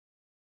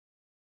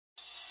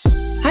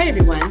Hi,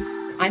 everyone.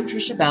 I'm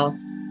Trisha Bell.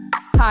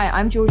 Hi,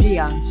 I'm Georgia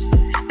Young.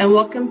 And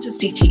welcome to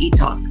CTE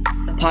Talk,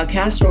 a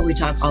podcast where we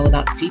talk all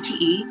about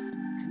CTE,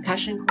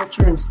 concussion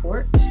culture in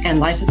sport, and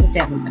life as a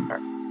family member.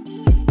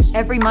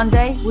 Every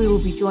Monday, we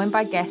will be joined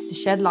by guests to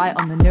shed light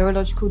on the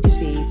neurological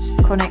disease,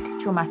 chronic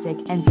traumatic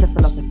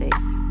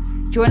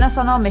encephalopathy. Join us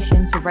on our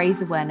mission to raise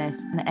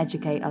awareness and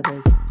educate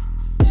others.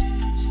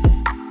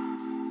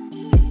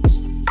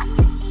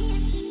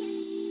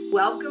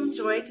 Welcome,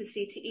 Joy, to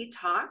CTE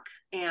Talk,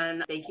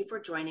 and thank you for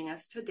joining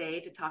us today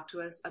to talk to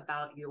us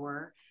about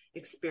your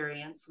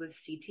experience with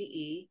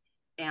CTE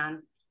and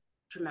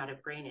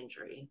traumatic brain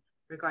injury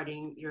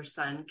regarding your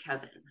son,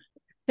 Kevin.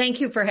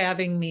 Thank you for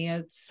having me.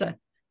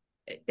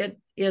 It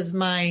is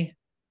my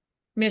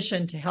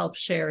mission to help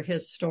share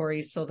his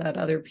story so that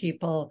other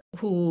people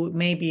who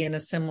may be in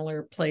a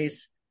similar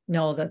place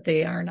know that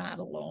they are not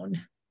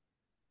alone.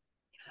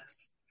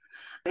 Yes.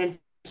 And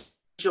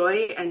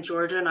Joy and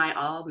Georgia and I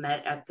all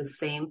met at the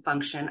same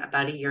function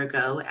about a year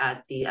ago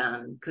at the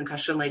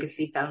Concussion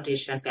Legacy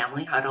Foundation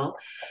Family Huddle.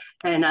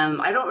 And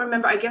I don't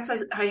remember, I guess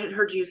I had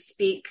heard you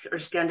speak or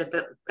stand up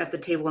at the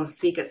table and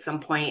speak at some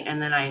point,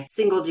 and then I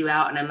singled you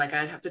out and I'm like,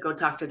 I have to go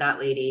talk to that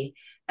lady.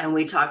 And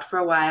we talked for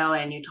a while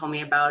and you told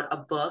me about a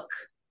book.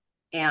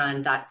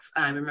 And I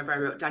remember I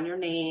wrote down your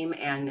name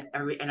and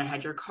I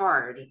had your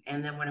card.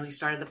 And then when we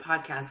started the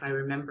podcast, I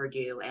remembered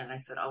you and I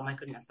said, oh my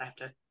goodness, I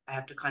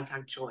have to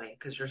contact Joy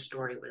because your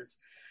story was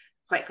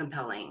quite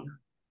compelling.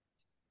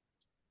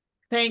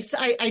 Thanks.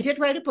 I did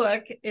write a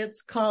book.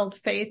 It's called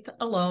Faith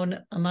Alone,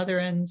 A Mother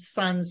and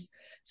Son's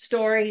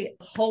Story,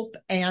 Hope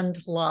and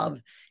Love.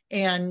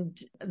 And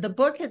the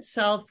book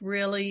itself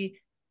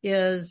really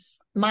is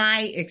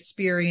my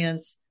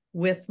experience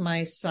with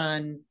my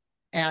son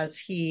as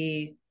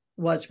he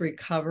was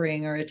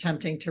recovering or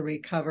attempting to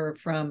recover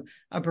from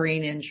a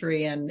brain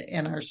injury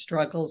and our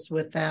struggles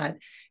with that.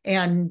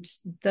 And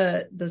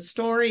the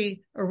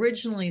story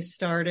originally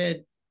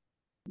started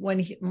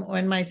when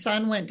my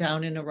son went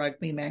down in a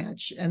rugby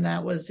match, and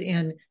that was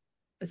in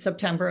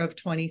September of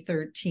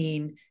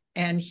 2013.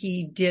 And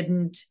he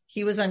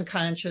was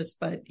unconscious,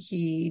 but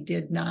he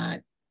did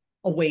not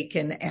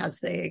awaken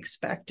as they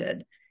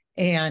expected.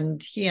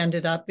 And he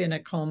ended up in a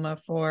coma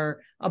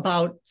for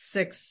about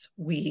 6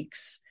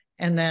 weeks.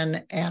 And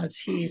then as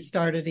he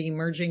started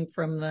emerging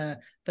from the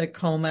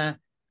coma,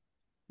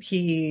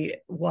 he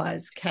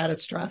was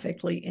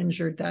catastrophically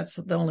injured. That's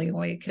the only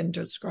way I can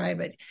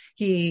describe it.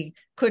 He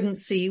couldn't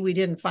see. We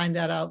didn't find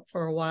that out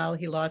for a while.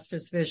 He lost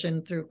his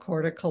vision through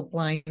cortical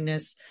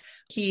blindness.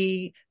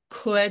 He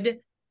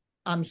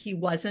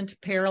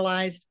wasn't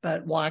paralyzed,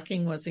 but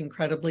walking was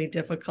incredibly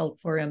difficult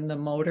for him. The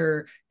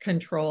motor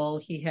control,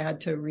 he had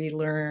to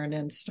relearn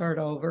and start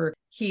over.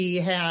 He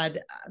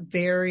had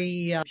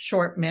very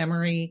short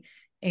memory.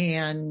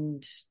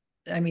 And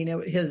I mean,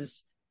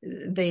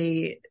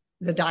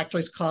 the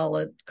doctors called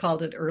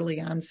it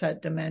early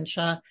onset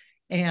dementia.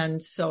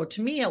 And so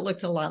to me, it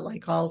looked a lot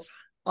like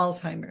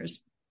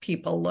Alzheimer's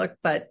people look,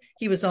 but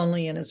he was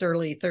only in his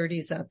early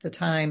 30s at the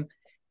time.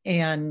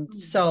 And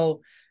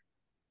so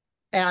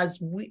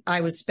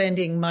I was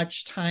spending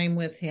much time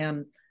with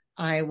him,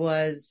 I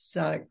was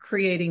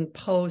creating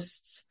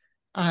posts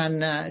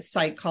on a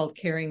site called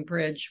Caring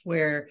Bridge,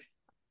 where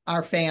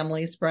our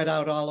family spread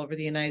out all over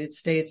the United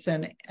States.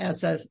 And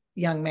as a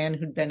young man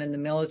who'd been in the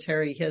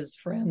military, his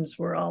friends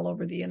were all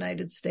over the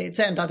United States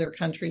and other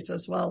countries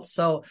as well.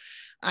 So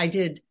I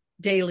did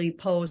daily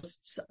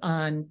posts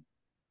on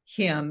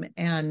him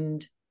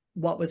and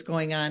what was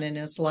going on in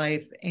his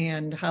life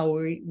and how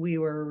we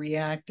were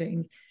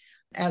reacting.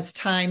 As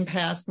time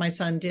passed, my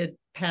son did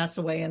pass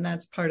away, and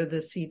that's part of the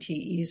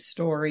CTE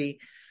story.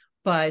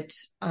 But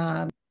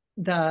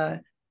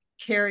the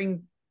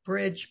Caring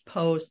Bridge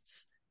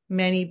posts,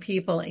 many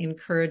people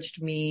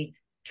encouraged me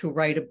to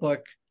write a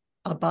book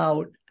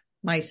about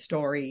my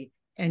story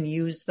and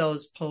use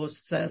those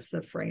posts as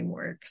the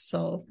framework.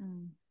 So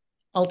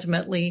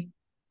ultimately,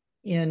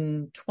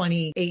 in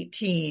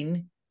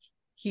 2018,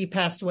 he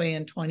passed away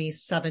in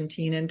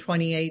 2017. In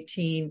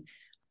 2018,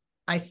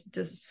 I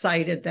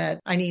decided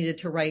that I needed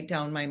to write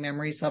down my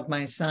memories of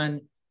my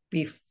son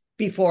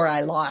before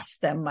I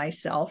lost them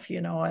myself,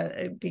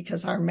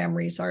 because our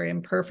memories are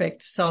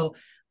imperfect. So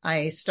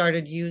I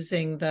started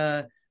using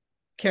the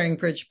Caring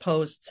Bridge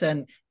posts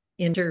and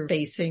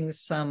interfacing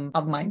some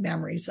of my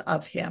memories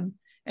of him.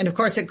 And of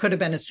course, it could have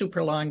been a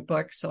super long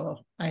book, so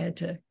I had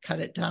to cut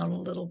it down a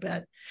little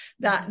bit.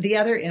 The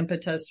other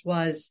impetus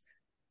was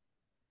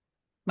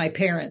my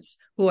parents,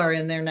 who are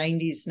in their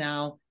 90s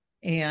now,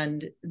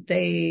 and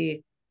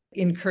they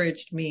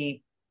encouraged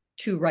me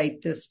to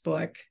write this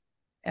book,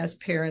 as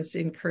parents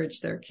encourage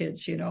their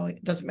kids.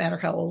 It doesn't matter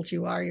how old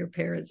you are, your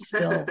parents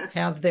still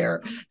have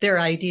their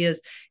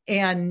ideas.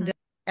 And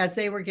as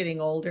they were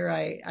getting older,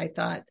 I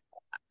thought,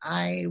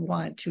 I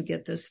want to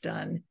get this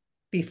done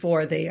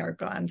before they are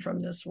gone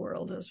from this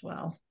world as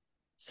well.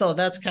 So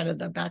that's kind of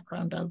the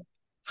background of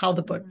how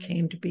the book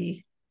came to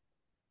be.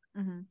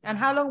 Mm-hmm. And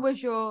how long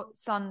was your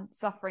son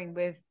suffering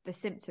with the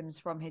symptoms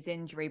from his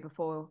injury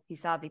before he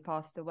sadly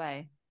passed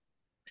away?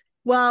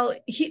 Well,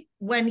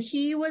 when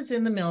he was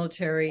in the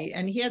military,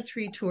 and he had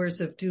 3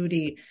 tours of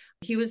duty,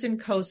 he was in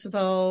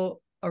Kosovo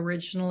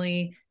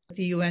originally,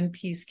 the UN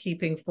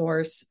peacekeeping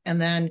force.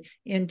 And then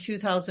in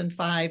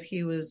 2005,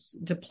 he was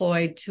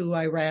deployed to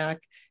Iraq.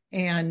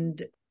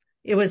 And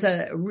it was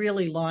a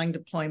really long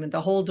deployment.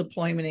 The whole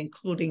deployment,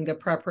 including the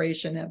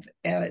preparation of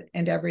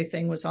and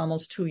everything, was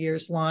almost 2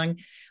 years long.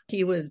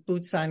 He was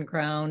boots on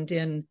ground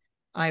in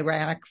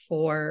Iraq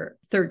for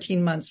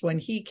 13 months. When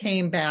he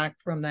came back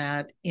from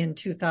that in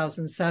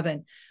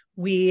 2007,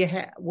 we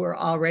were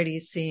already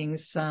seeing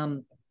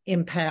some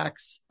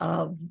impacts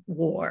of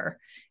war.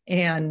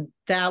 And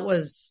that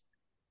was,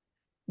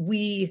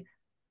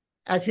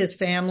 as his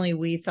family,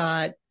 we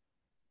thought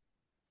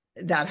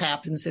that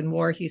happens in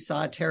war. He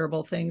saw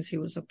terrible things. He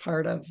was a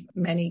part of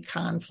many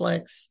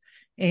conflicts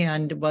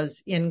and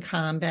was in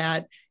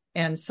combat.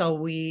 And so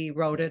we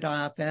wrote it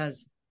off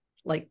as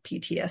like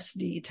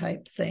PTSD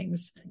type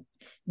things.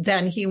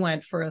 Then he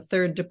went for a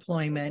third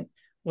deployment,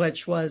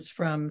 which was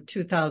from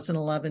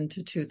 2011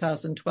 to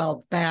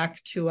 2012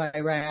 back to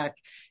Iraq.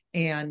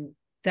 And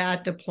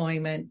that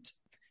deployment,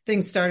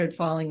 things started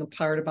falling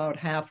apart about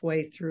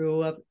halfway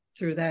through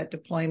that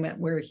deployment,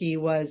 where he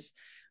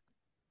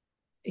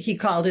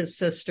called his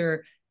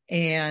sister,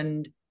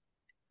 and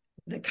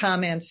the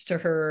comments to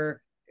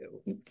her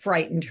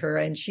frightened her,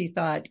 and she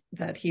thought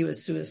that he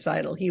was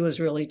suicidal. He was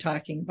really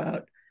talking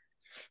about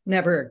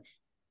never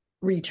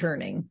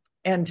returning,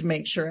 and to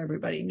make sure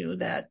everybody knew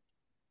that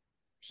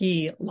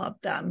he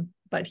loved them,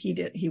 but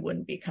he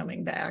wouldn't be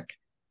coming back.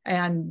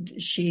 And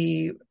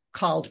she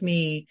called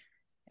me,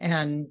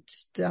 and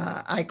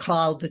I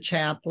called the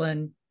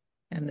chaplain,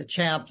 and the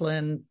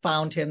chaplain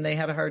found him. They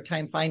had a hard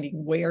time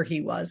finding where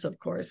he was, of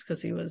course,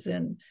 because he was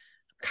in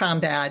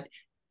combat.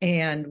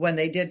 And when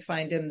they did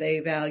find him, they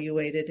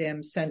evaluated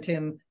him, sent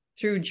him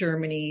through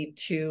Germany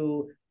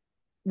to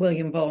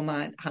William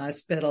Beaumont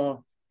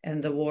Hospital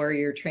and the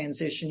Warrior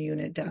Transition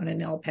Unit down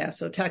in El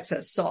Paso,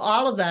 Texas. So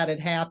all of that had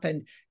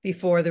happened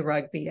before the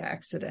rugby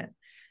accident.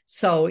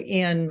 So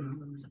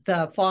in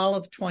the fall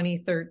of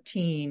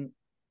 2013,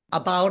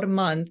 about a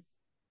month,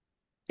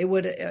 it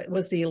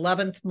was the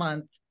 11th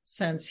month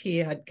since he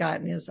had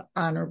gotten his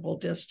honorable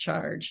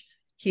discharge,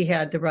 he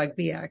had the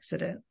rugby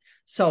accident.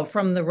 So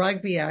from the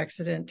rugby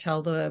accident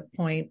till the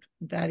point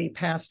that he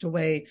passed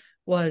away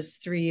was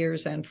 3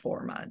 years and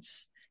 4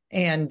 months.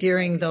 And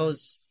during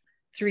those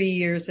 3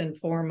 years and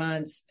 4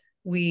 months,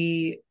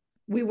 we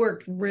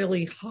worked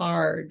really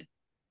hard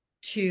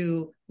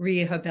to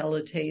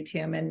rehabilitate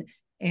him.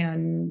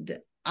 And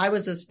I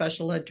was a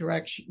special ed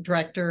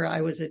director.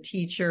 I was a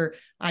teacher.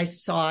 I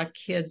saw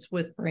kids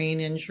with brain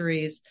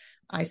injuries.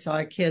 I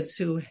saw kids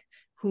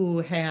who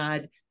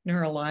had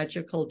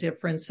neurological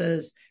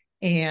differences.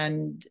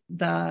 And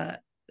the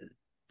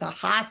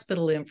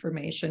hospital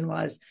information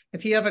was,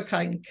 if you have a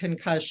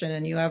concussion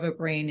and you have a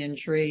brain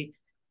injury,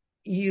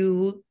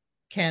 you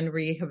can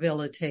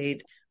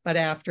rehabilitate, but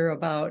after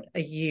about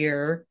a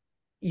year,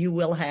 you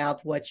will have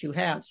what you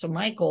have. So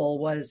my goal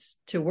was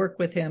to work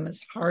with him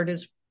as hard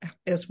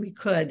as we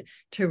could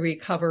to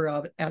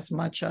recover as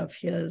much of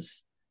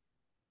his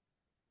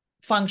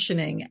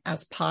functioning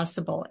as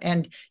possible.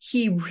 And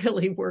he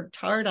really worked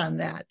hard on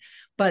that.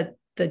 But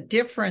the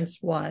difference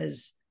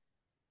was,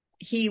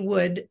 he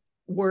would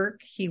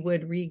work, he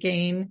would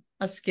regain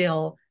a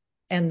skill,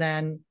 and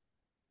then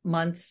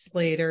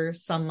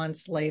some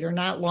months later,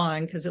 not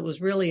long, because it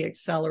was really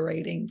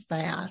accelerating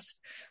fast,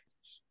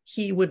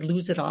 he would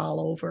lose it all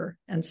over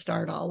and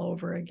start all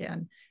over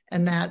again.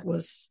 And that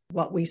was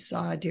what we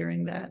saw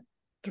during that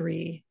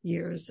 3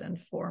 years and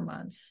 4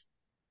 months.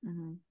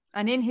 Mm-hmm.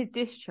 And in his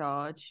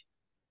discharge,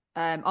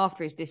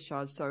 after his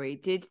discharge,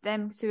 did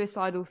them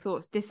suicidal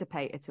thoughts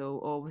dissipate at all?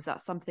 Or was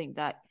that something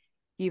that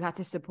you had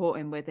to support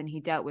him with and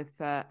he dealt with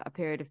for a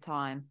period of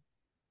time?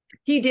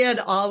 He did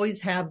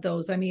always have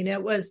those. I mean,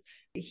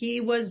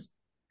 he was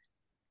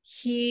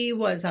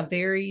a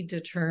very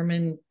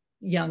determined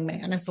young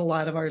man, as a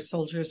lot of our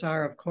soldiers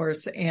are, of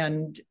course,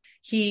 and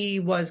he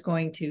was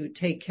going to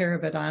take care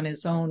of it on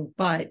his own.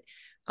 But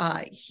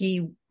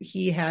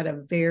he had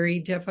a very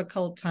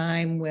difficult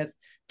time with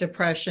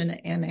depression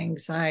and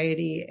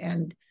anxiety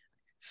and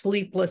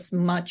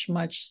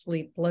much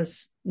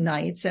sleepless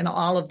nights, and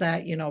all of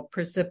that,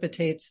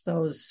 precipitates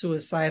those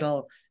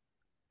suicidal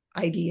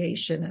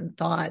ideation and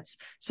thoughts.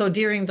 So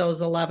during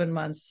those 11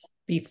 months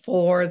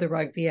before the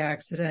rugby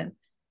accident,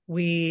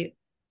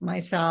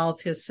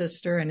 myself, his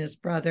sister, and his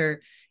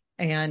brother,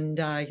 and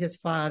his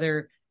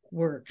father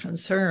were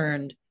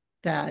concerned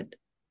that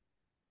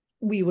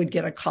we would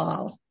get a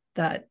call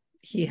that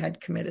he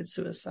had committed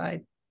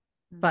suicide,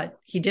 but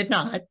he did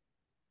not.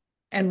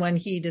 And when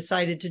he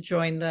decided to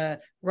join the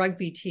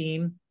rugby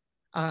team,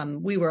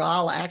 we were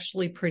all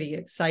actually pretty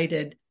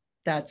excited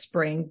that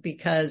spring,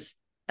 because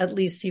at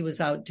least he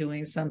was out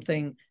doing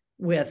something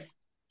with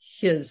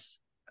his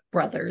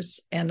brothers,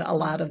 and a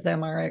lot of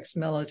them are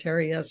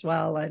ex-military as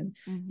well. And,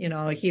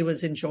 he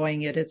was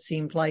enjoying it, it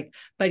seemed like,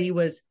 but he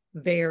was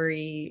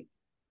very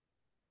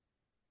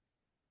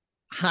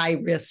high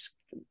risk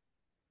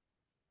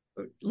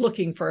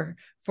looking for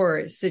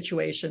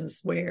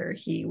situations where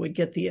he would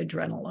get the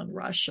adrenaline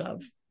rush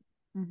of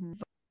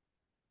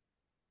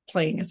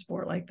playing a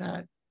sport like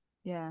that.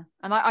 Yeah.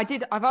 And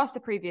I've asked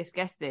the previous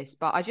guest this,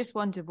 but I just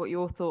wondered what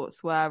your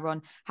thoughts were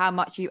on how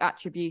much you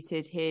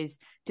attributed his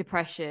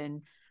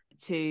depression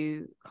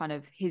to kind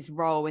of his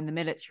role in the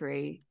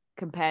military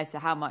compared to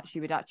how much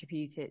you would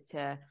attribute it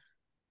to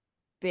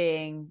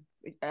being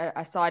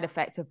a side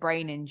effect of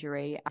brain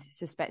injury,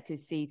 suspected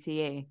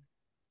CTE.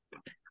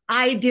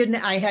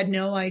 I had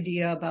no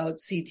idea about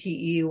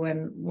CTE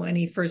when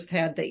he first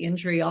had the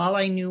injury. All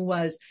I knew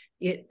was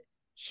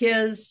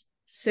his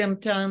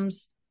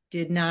symptoms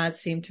did not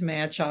seem to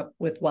match up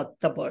with what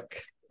the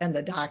book and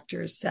the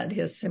doctors said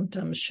his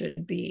symptoms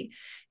should be.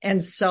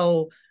 And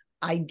so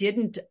I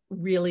didn't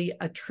really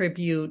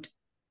attribute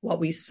what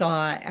we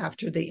saw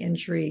after the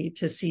injury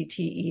to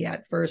CTE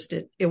at first.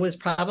 It was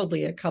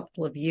probably a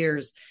couple of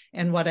years.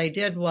 And what I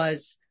did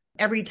was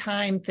every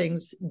time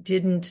things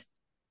didn't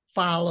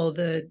follow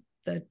the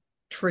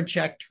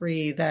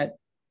trajectory that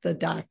the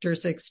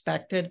doctors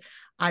expected,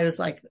 I was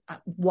like,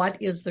 what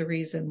is the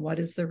reason? What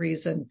is the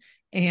reason?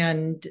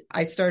 And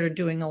I started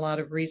doing a lot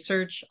of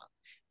research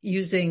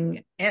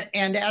using,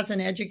 and as an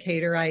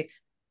educator,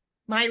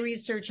 my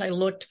research, I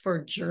looked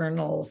for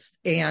journals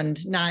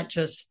and not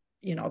just,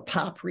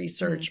 pop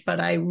research,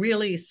 but I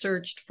really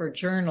searched for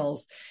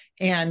journals,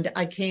 and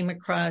I came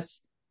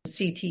across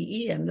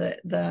CTE and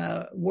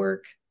the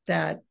work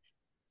that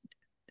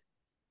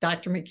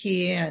Dr.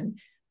 McKee and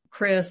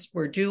Chris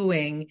were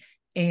doing.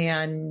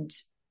 And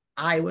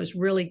I was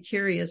really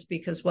curious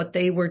because what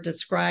they were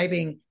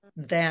describing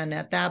then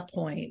at that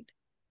point,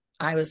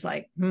 I was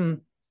like,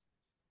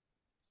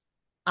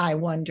 I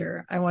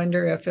wonder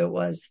if it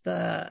was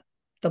the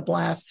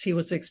blasts he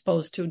was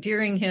exposed to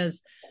during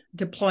his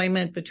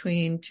deployment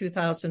between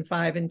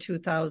 2005 and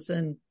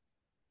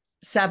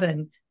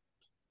 2007.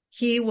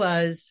 He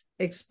was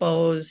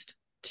exposed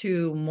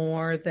to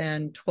more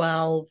than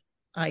 12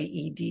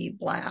 IED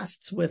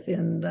blasts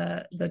within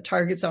the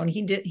target zone.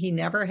 He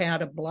never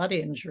had a blood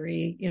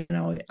injury, he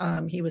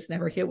was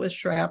never hit with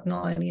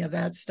shrapnel, any of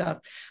that stuff,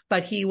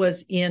 but he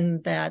was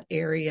in that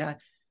area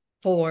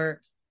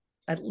for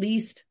at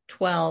least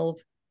 12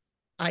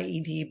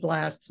 IED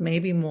blasts,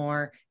 maybe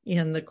more,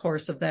 in the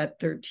course of that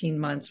 13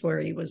 months where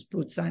he was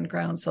boots on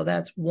ground. So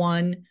that's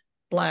one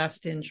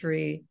blast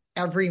injury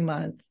every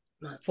month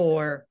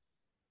for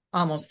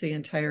almost the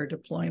entire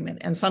deployment,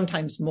 and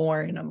sometimes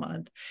more in a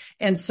month.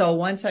 And so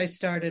once I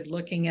started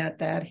looking at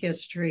that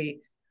history,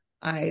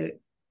 I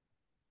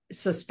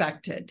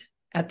suspected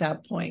at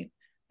that point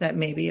that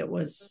maybe it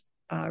was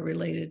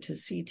related to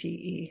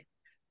CTE.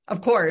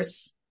 Of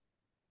course,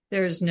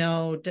 there's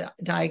no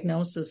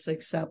diagnosis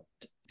except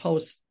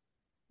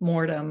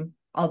post-mortem,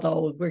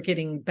 although we're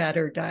getting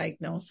better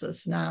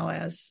diagnosis now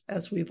as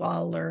we've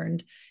all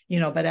learned,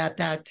 but at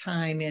that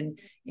time in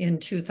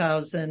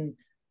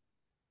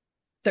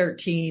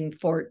 2013,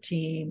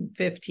 14,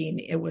 15,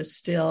 it was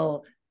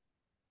still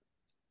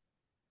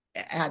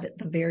at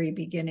the very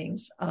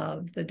beginnings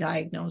of the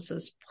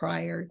diagnosis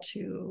prior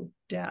to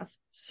death.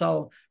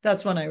 So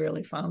that's when I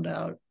really found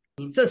out.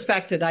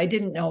 Suspected. I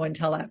didn't know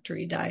until after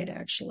he died,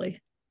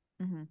 actually.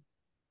 Mm-hmm.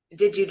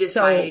 Did you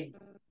decide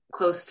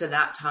close to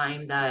that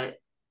time that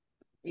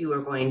you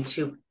were going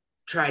to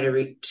try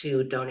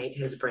to donate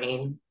his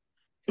brain?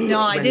 No,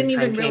 I didn't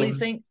even really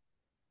think.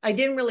 I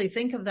didn't really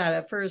think of that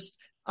at first.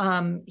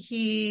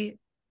 He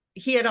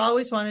had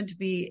always wanted to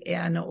be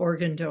an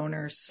organ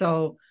donor.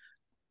 So,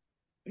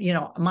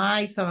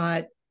 my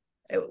thought,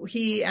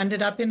 he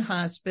ended up in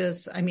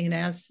hospice. I mean,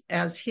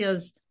 as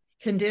his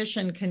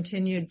condition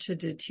continued to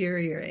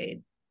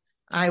deteriorate,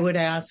 I would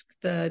ask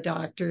the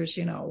doctors,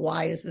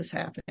 why is this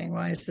happening?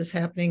 Why is this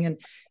happening?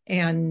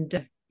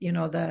 And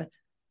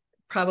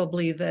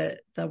probably the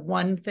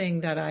one thing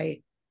that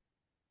I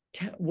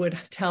would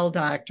tell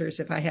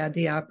doctors if I had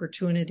the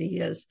opportunity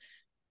is,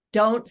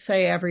 don't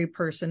say every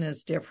person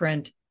is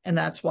different and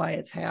that's why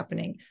it's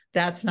happening.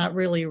 That's not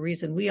really a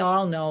reason. We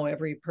all know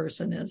every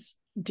person is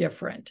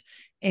different.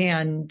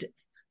 And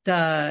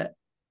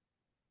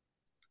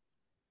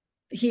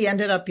he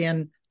ended up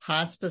in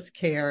hospice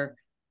care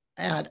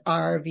at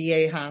our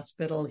VA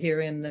hospital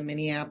here in the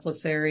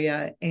Minneapolis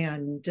area.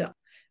 And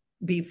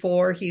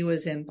before he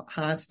was in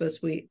hospice,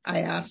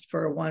 I asked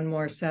for one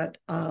more set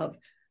of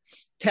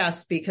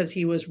tests because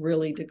he was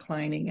really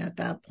declining at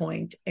that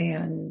point,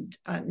 and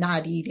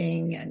not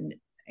eating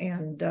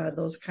and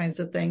those kinds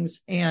of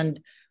things. And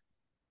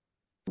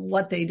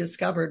what they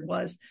discovered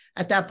was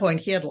at that point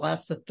he had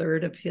lost a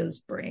third of his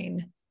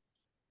brain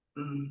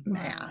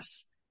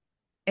mass,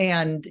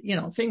 and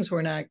things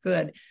were not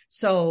good.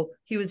 So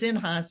he was in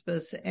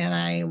hospice, and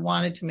I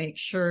wanted to make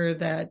sure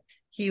that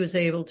he was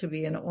able to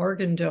be an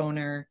organ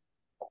donor,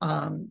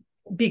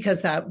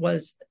 because that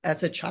was,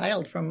 as a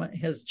child, from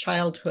his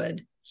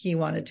childhood, he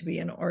wanted to be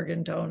an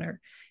organ donor.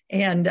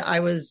 And I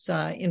was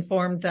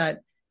informed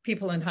that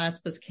people in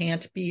hospice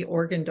can't be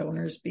organ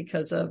donors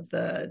because of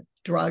the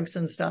drugs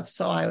and stuff.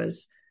 So I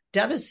was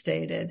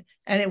devastated.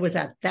 And it was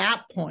at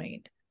that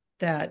point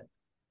that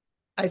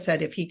I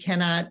said, if he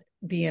cannot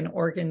be an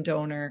organ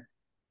donor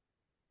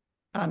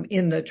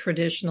in the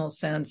traditional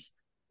sense,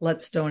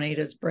 let's donate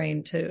his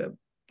brain to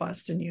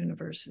Boston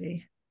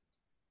University.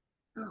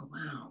 Oh,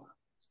 wow.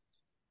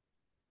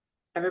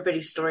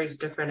 Everybody's story is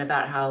different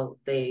about how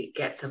they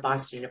get to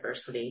Boston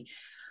University,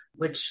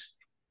 which,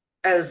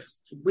 as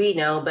we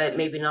know, but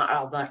maybe not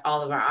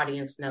all of our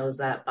audience knows,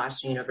 that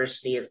Boston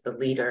University is the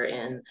leader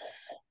in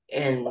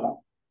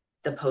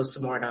the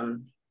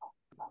postmortem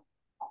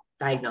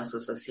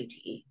diagnosis of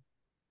CTE.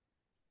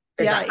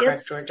 Is that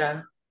correct,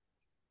 Georgia?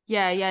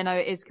 Yeah, no,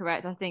 it is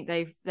correct. I think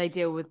they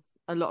deal with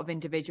a lot of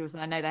individuals,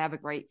 and I know they have a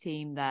great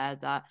team there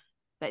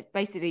that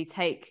basically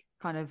take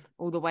kind of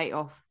all the weight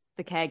off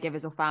the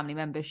caregivers or family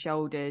members'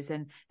 shoulders,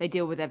 and they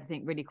deal with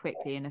everything really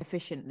quickly and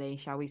efficiently,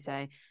 shall we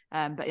say.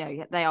 But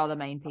yeah, they are the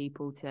main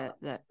people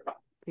that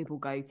people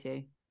go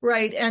to.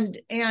 Right. And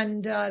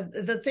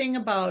the thing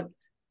about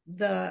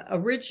the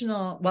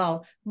original,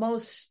 well,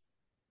 most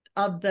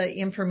of the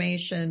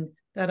information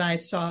that I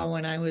saw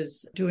when I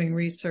was doing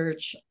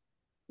research,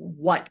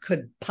 what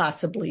could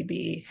possibly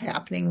be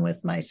happening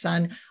with my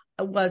son,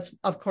 was,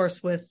 of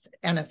course, with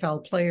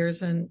NFL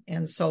players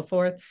and so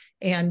forth.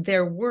 And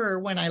there were,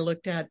 when I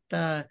looked at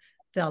the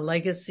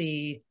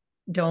legacy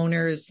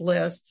donors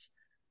lists,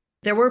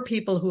 there were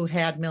people who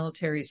had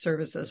military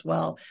service as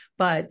well.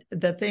 But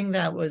the thing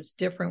that was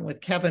different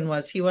with Kevin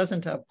was he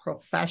wasn't a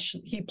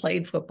professional. He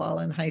played football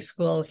in high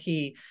school.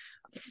 He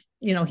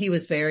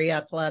was very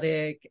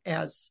athletic,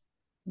 as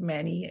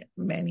many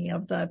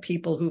of the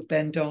people who've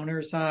been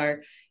donors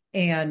are.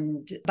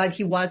 But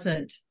he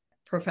wasn't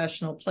a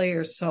professional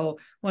player. So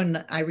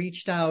when I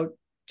reached out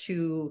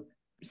to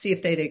see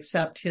if they'd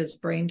accept his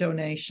brain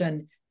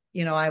donation,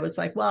 I was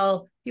like,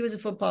 well, he was a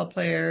football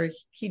player.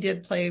 He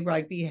did play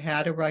rugby, he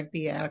had a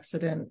rugby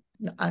accident,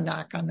 a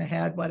knock on the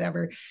head,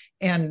 whatever.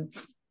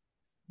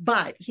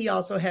 But he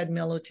also had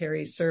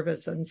military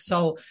service. And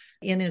so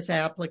in his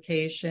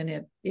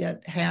application,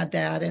 it had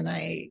that. And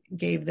I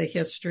gave the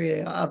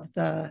history of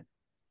the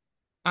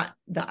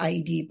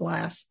IED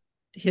blast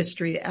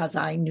history as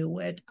I knew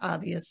it,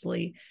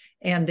 obviously.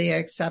 And they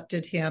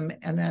accepted him,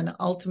 and then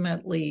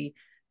ultimately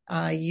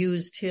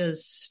used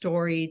his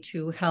story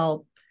to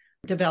help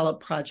develop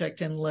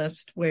Project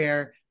Enlist,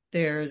 where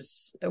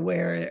there's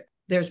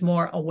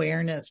more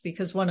awareness.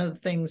 Because one of the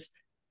things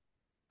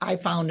I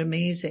found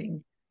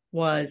amazing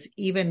was,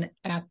 even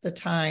at the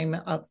time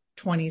of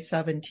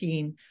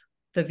 2017,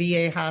 the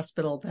VA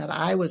hospital that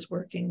I was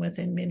working with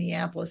in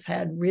Minneapolis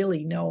had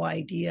really no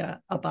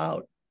idea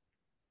about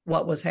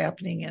what was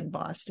happening in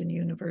Boston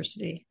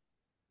University.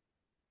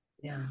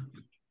 Yeah.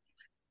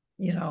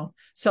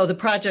 So the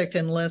Project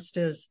Enlist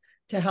is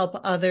to help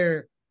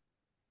other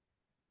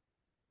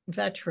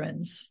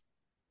veterans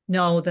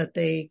know that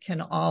they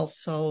can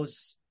also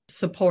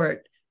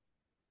support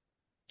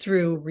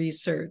through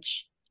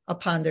research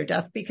upon their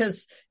death.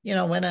 Because,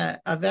 when a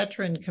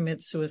veteran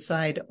commits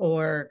suicide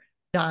or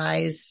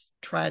dies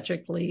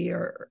tragically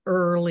or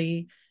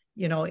early,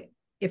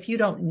 if you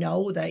don't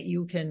know that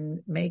you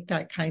can make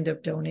that kind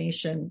of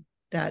donation,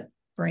 that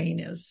brain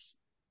is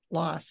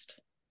lost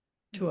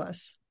to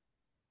us.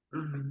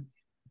 Mm-hmm.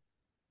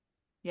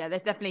 Yeah,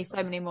 there's definitely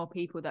so many more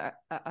people that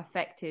are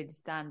affected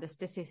than the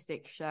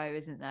statistics show,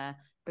 isn't there?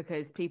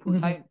 Because people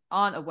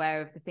aren't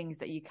aware of the things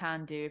that you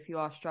can do if you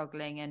are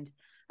struggling, and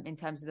in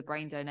terms of the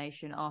brain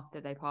donation after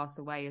they pass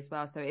away as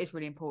well. So it is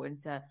really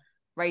important to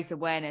raise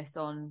awareness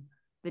on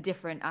the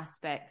different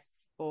aspects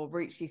or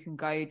routes you can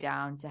go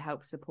down to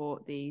help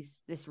support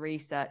this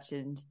research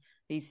and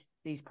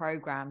these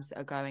programs that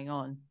are going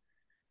on.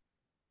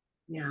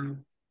 Yeah.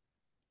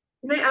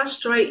 Can I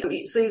ask Joy,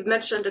 so you've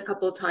mentioned a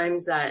couple of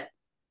times that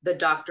the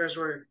doctors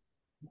were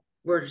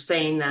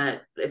saying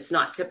that it's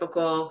not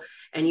typical,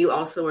 and you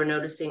also were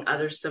noticing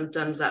other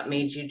symptoms that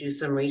made you do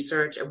some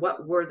research. And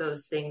what were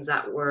those things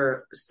that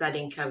were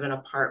setting Kevin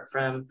apart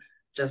from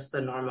just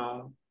the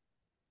normal,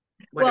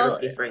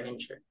 whatever brain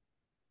injury?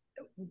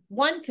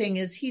 One thing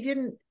is he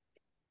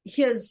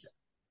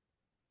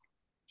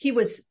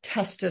was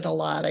tested a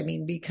lot. I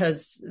mean,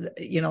 because,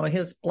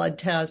 his blood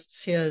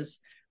tests, his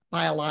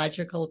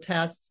biological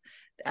tests,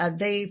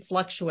 they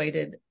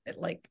fluctuated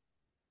like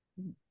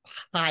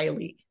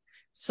highly.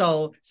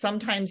 So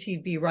sometimes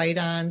he'd be right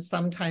on,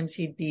 sometimes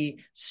he'd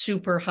be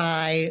super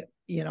high,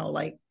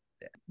 like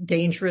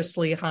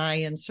dangerously high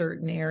in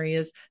certain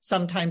areas.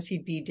 Sometimes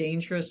he'd be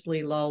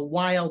dangerously low,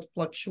 wild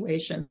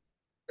fluctuation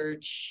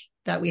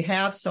that we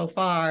have so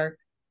far.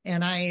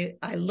 And I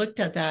looked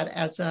at that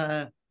as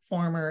a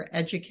former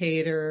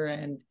educator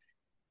and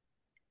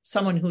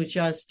someone who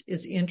just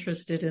is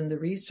interested in the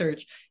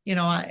research.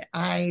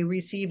 I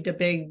received a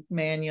big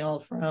manual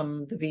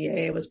from the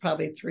VA. It was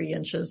probably 3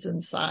 inches in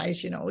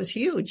size. It was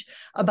huge,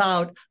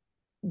 about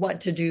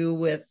what to do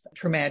with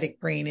traumatic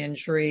brain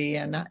injury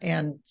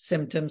and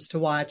symptoms to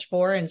watch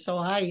for. And so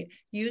I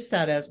used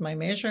that as my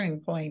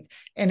measuring point.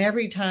 And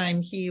every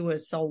time he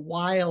was so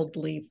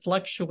wildly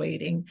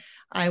fluctuating,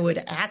 I would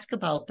ask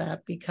about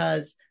that,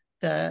 because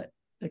the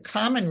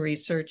common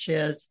research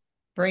is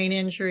brain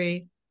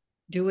injury,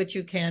 do what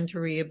you can to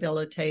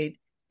rehabilitate,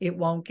 It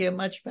won't get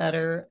much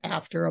better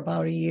after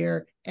about a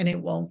year, and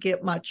it won't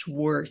get much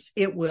worse.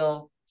 It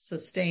will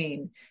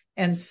sustain.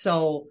 And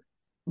so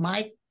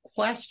my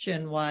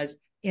question was,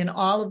 in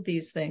all of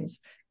these things,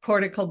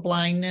 cortical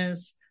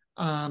blindness,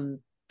 the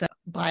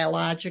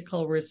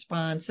biological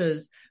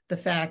responses, the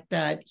fact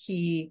that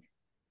he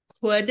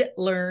could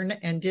learn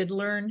and did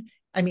learn.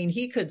 I mean,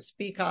 he could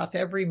speak off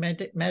every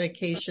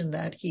medication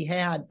that he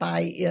had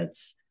by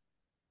its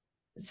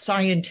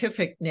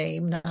scientific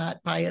name,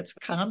 not by its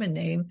common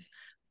name.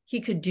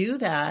 He could do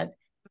that.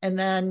 And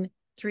then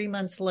 3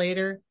 months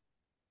later,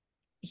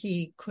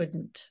 he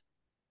couldn't.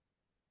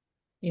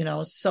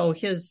 So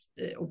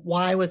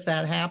why was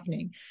that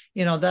happening?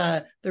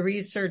 The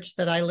research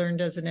that I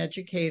learned as an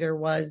educator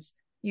was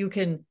you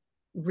can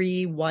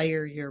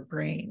rewire your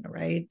brain,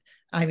 right?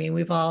 I mean,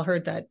 we've all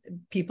heard that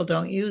people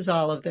don't use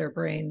all of their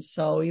brains.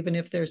 So even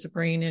if there's a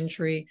brain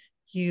injury,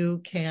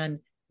 you can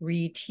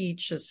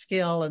reteach a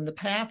skill and the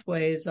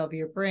pathways of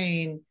your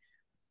brain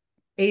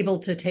able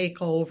to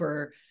take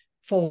over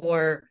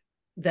for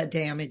the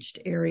damaged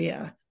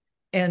area.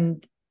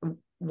 And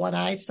what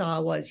I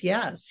saw was,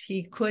 yes,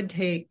 he could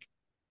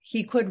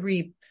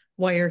rewire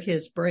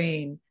his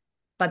brain,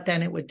 but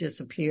then it would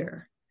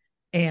disappear.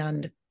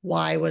 And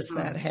why was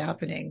that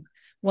happening?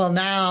 Well,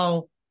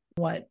 now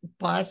what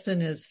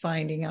Boston is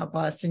finding out,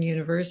 Boston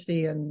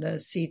University and the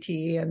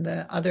CTE and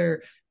the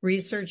other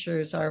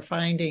researchers are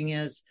finding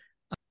is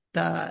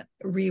the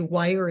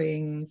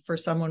rewiring for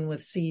someone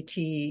with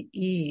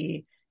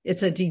CTE,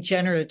 it's a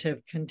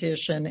degenerative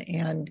condition,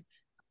 and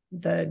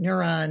the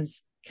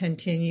neurons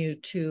continue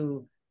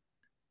to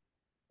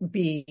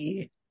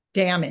be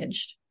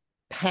damaged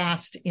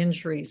past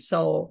injury.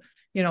 So,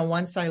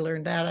 once I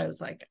learned that, I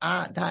was like,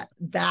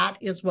 that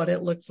is what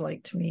it looks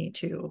like to me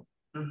too.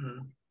 Mm-hmm.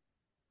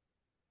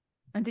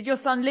 And did your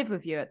son live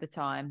with you at the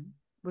time?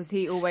 Was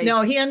he always?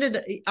 No, he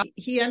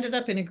ended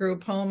up in a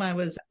group home. I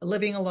was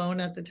living alone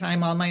at the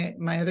time. All my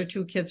other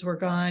two kids were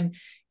gone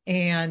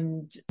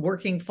and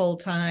working full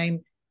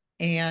time.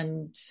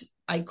 And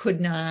I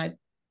could not,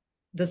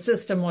 the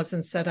system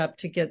wasn't set up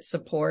to get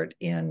support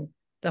in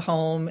the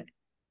home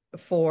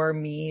for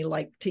me,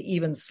 like to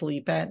even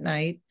sleep at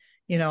night.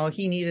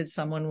 He needed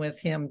someone with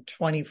him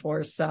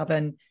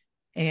 24/7.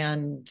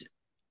 And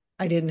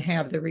I didn't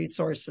have the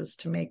resources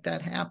to make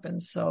that happen.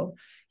 So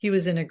he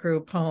was in a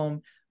group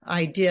home.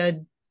 I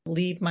did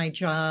leave my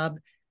job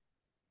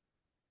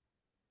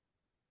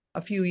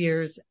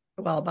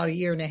about a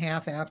year and a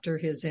half after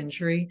his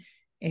injury.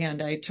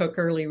 And I took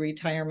early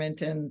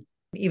retirement. And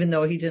even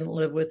though he didn't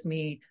live with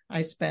me,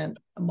 I spent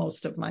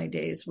most of my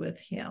days with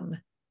him,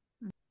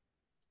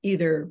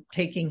 either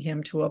taking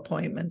him to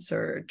appointments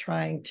or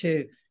trying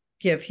to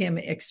give him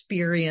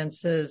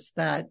experiences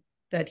that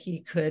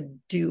he could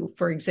do.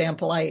 For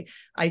example, I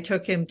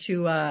took him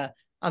to a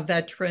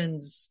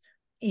veterans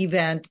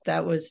event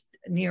that was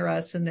near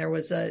us, and there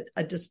was a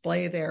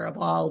display there of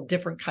all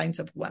different kinds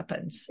of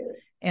weapons.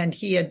 And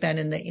he had been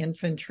in the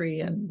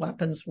infantry, and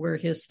weapons were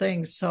his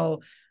thing.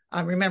 So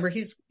remember,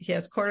 he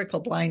has cortical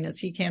blindness.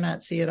 He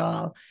cannot see at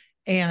all.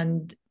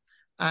 And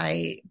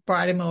I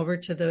brought him over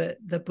to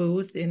the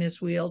booth in his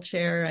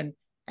wheelchair and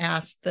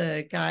asked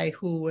the guy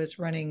who was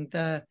running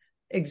the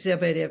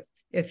exhibit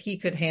if he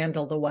could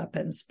handle the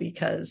weapons,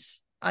 because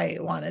I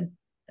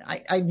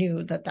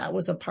knew that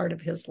was a part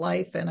of his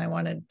life, and I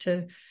wanted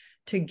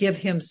to give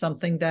him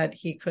something that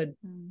he could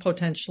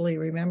potentially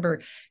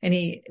remember. And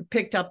he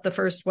picked up the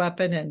first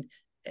weapon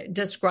and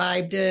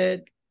described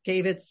it,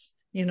 gave its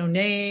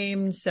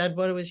name, said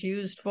what it was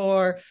used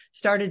for,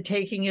 started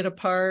taking it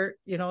apart,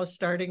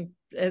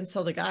 and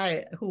so the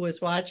guy who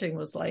was watching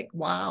was like,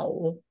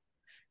 wow.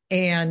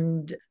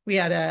 And we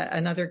had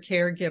another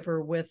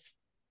caregiver with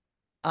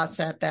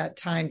us at that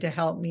time to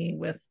help me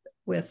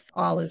with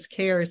all his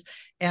cares.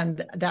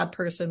 And that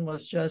person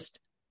was just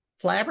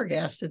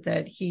flabbergasted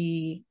that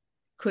he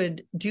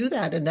could do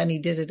that. And then he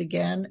did it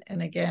again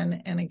and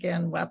again and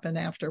again, weapon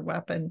after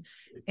weapon.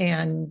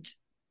 And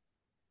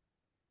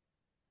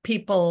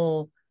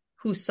people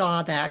who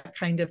saw that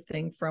kind of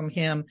thing from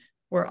him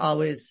were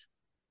always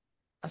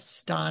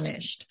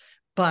astonished.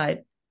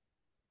 But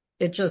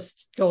it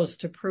just goes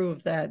to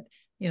prove that,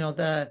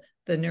 the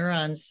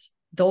neurons,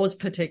 those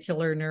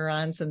particular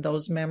neurons and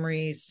those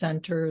memory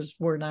centers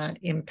were not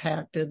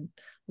impacted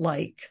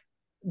like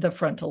the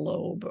frontal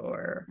lobe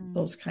or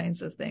those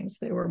kinds of things.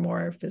 They were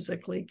more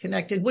physically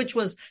connected, which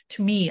was,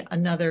 to me,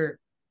 another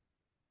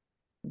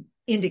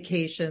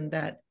indication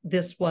that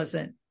this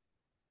wasn't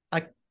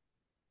a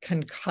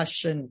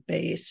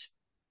concussion-based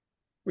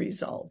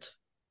result.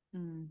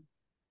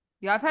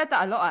 Yeah, I've heard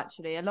that a lot,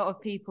 actually. A lot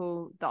of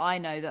people that I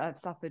know that have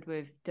suffered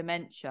with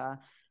dementia,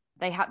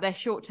 they have their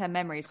short-term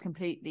memories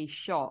completely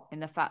shot in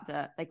the fact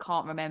that they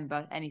can't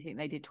remember anything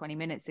they did 20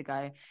 minutes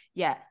ago.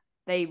 Yeah,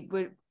 they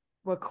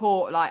were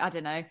caught, like, I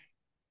don't know.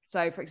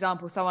 So, for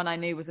example, someone I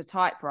knew was a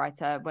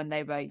typewriter when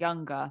they were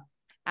younger,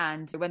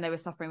 and when they were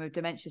suffering with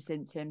dementia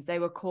symptoms, they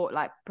were caught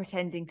like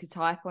pretending to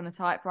type on a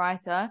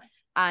typewriter.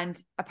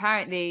 And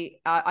apparently,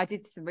 I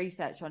did some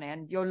research on it,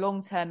 and your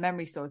long-term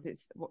memory source,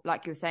 it's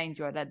like you were saying,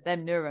 Joy, that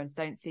them neurons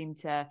don't seem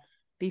to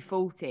be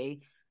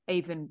faulty,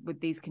 even with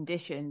these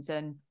conditions.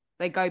 And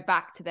they go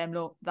back to them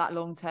that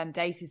long-term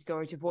data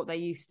storage of what they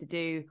used to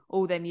do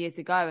all them years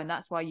ago. And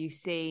that's why you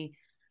see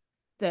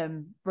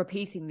them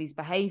repeating these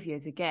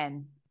behaviors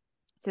again.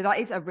 So that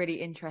is a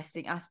really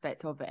interesting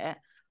aspect of it.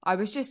 I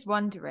was just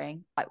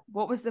wondering, like,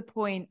 what was the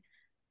point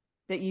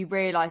that you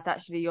realized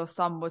actually your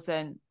son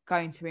wasn't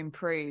going to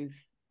improve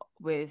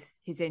with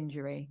his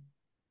injury?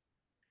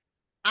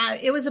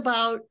 It was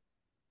about,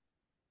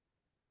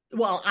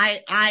 well,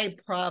 I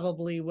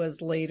probably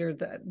was later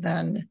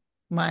than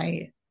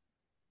my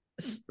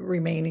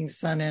remaining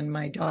son and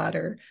my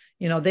daughter.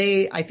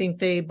 I think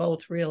they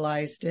both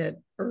realized it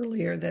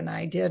earlier than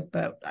I did,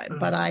 but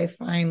I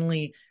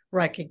finally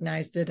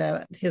recognized it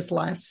at his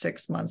last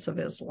 6 months of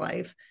his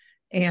life.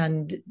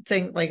 And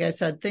like I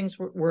said, things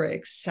were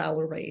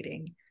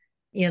accelerating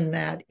in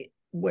that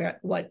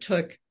what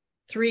took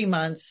 3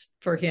 months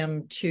for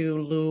him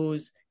to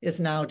lose is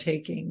now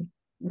taking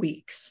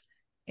weeks.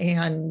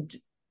 And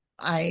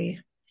a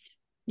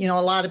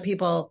lot of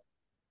people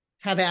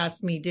have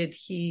asked me, did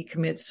he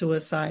commit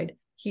suicide?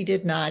 He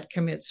did not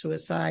commit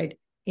suicide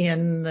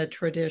in the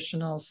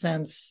traditional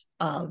sense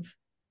of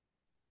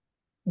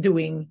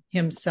doing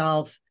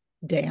himself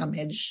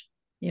damage,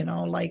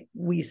 like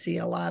we see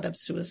a lot of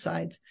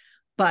suicides.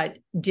 But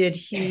did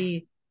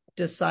he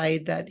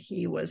decide that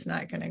he was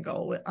not going to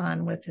go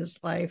on with his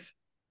life?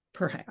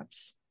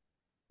 Perhaps,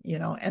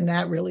 and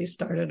that really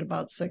started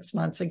about 6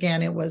 months.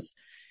 Again, it was,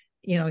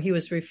 he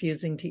was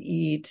refusing to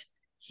eat.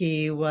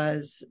 He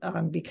was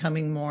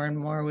becoming more and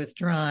more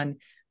withdrawn.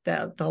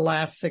 That the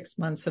last 6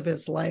 months of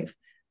his life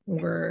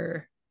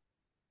were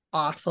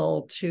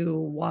awful to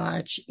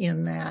watch,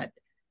 in that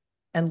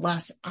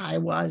unless I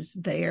was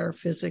there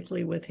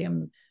physically with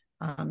him,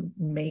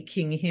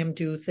 making him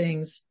do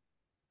things,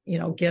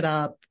 get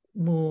up,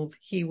 move,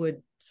 he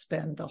would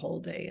spend the whole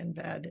day in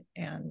bed.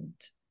 And,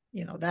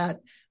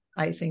 that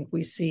I think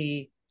we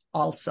see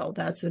also,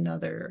 that's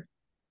another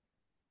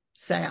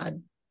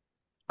sad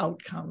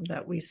outcome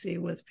that we see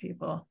with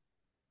people.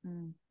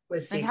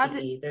 With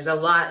CTE. There's a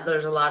lot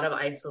of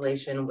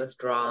isolation,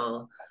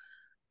 withdrawal,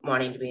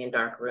 wanting to be in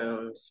dark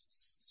rooms,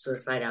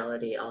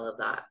 suicidality, all of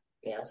that.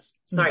 Yes.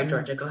 Sorry,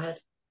 Georgia, go ahead.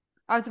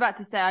 I was about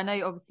to say, I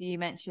know obviously you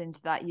mentioned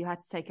that you had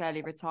to take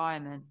early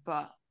retirement,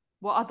 but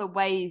what other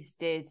ways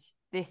did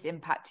this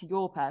impact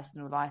your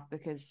personal life?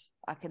 Because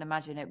I can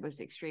imagine it was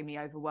extremely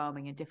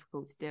overwhelming and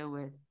difficult to deal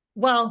with.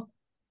 Well,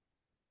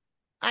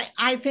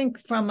 I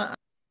think from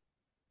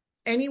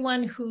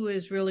anyone who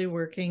is really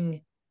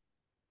working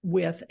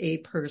with a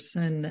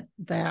person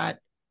that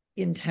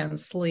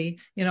intensely,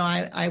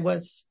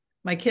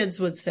 my kids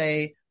would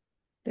say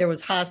there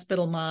was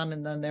hospital mom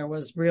and then there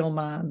was real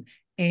mom.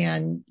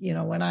 And,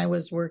 when I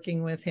was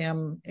working with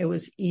him, it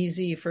was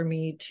easy for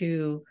me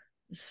to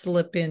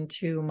slip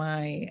into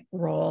my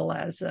role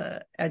as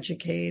a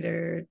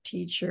educator,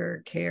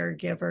 teacher,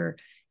 caregiver,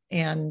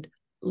 and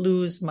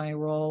lose my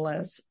role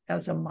as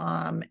a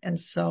mom. And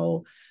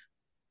so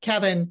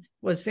Kevin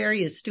was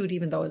very astute,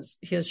 even though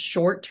his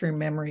short-term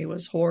memory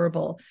was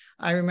horrible.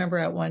 I remember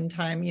at one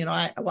time,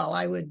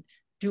 I would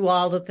do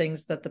all the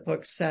things that the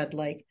book said,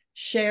 like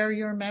share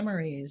your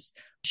memories,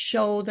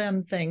 show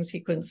them things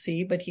he couldn't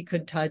see, but he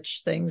could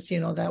touch things,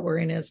 that were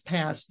in his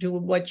past. Do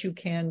what you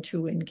can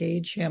to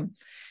engage him.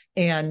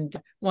 And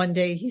one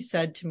day he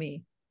said to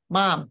me,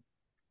 Mom,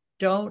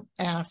 don't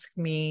ask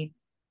me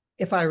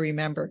if I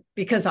remember,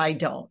 because I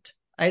don't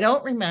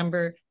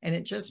remember. And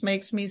it just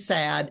makes me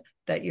sad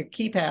that you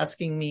keep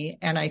asking me,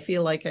 and I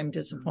feel like I'm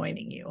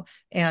disappointing you.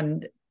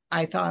 And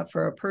I thought,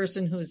 for a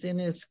person who's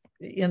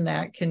in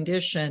that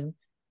condition,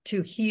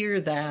 to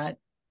hear that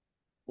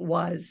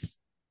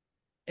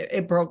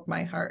it broke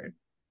my heart,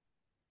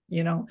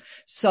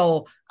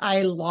 So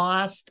I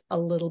lost a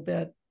little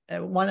bit.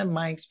 One of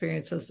my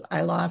experiences,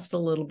 I lost a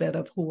little bit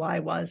of who I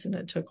was, and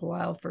it took a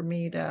while for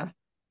me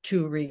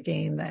to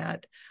regain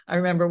that. I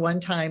remember one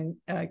time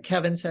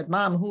Kevin said,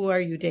 Mom, who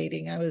are you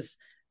dating? I was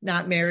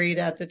not married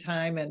at the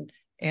time.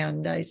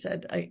 And I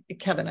said,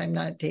 Kevin, I'm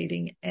not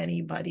dating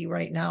anybody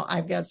right now.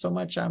 I've got so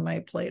much on my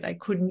plate. I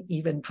couldn't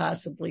even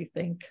possibly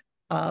think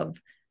of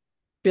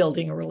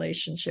building a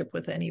relationship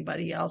with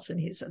anybody else. And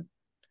he said,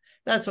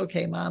 that's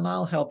okay, Mom,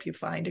 I'll help you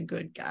find a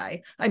good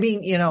guy. I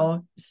mean,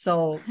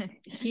 so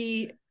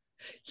he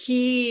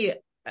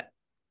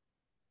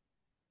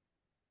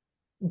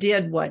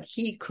did what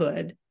he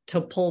could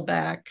to pull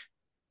back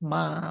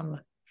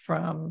Mom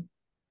from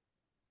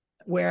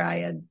where I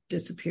had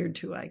disappeared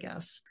to, I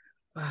guess.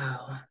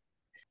 Wow.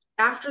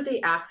 After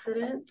the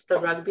accident, the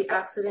rugby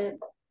accident,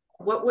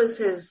 what was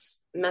his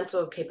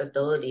mental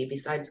capability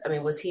besides,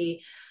 was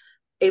he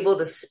able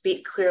to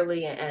speak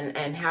clearly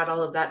and had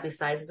all of that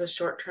besides the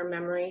short-term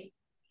memory?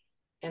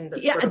 And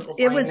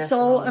it was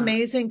so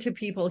amazing to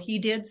people. He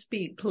did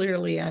speak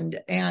clearly,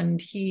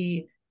 and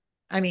he,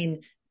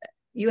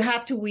 you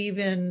have to weave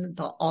in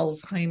the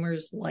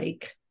Alzheimer's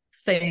like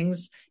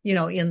things,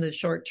 in the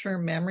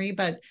short-term memory.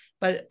 But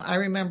I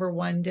remember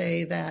one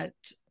day that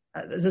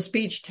the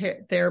speech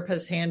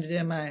therapist handed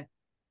him a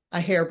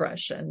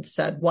hairbrush and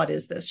said, "What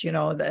is this?"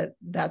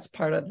 That's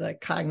part of the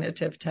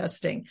cognitive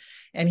testing.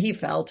 And he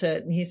felt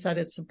it and he said,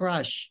 "It's a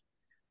brush.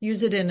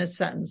 Use it in a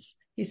sentence."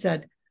 He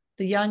said,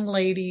 "The young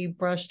lady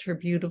brushed her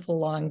beautiful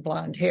long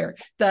blonde hair."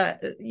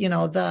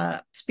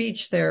 The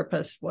speech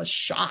therapist was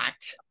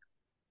shocked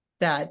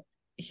that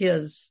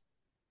his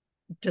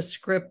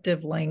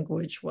descriptive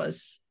language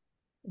was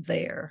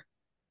there,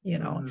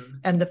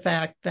 and the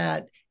fact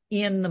that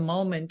in the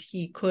moment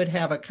he could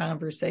have a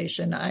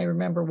conversation. I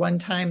remember one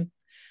time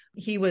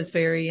he was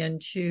very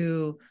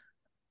into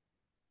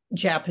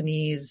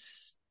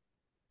Japanese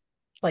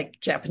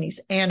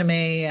anime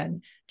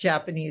and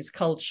Japanese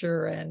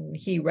culture, and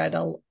he read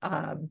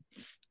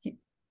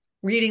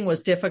reading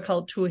was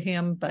difficult to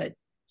him, but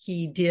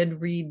he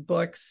did read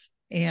books,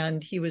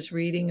 and he was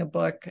reading a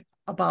book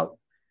about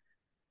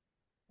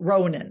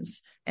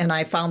Ronins, and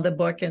I found the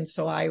book, and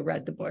so I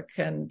read the book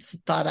and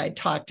thought I'd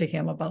talk to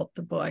him about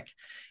the book.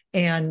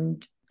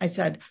 And I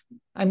said,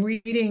 "I'm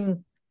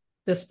reading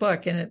this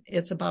book and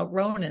it's about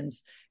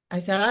Ronins." I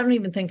said, "I don't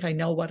even think I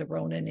know what a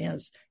Ronin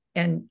is."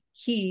 And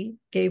he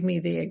gave me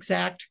the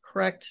exact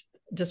correct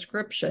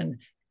description.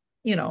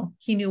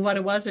 He knew what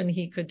it was and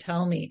he could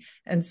tell me.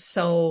 And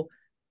so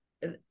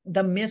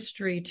the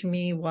mystery to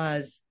me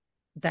was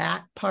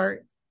that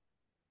part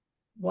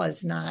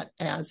was not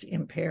as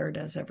impaired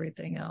as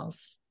everything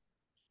else,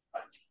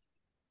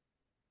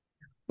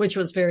 which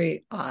was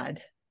very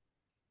odd,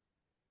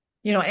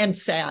 and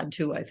sad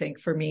too, I think,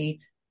 for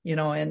me,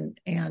 and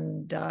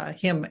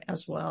him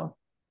as well.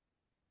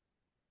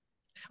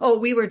 Oh,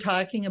 we were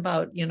talking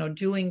about,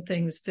 doing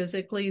things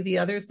physically. The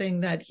other thing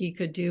that he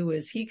could do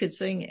is he could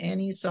sing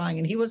any song,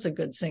 and he was a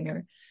good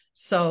singer.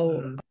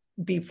 So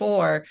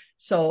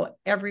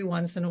every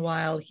once in a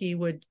while he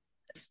would,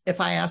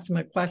 if I asked him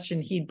a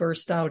question, he'd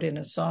burst out in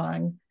a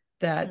song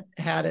that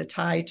had a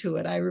tie to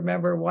it. I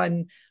remember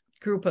one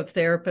group of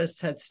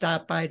therapists had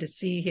stopped by to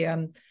see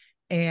him,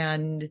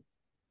 and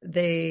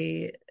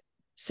they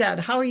said,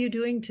 "How are you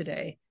doing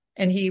today?"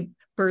 And he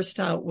burst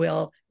out,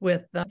 Will,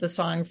 with the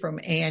song from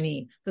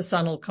Annie, "The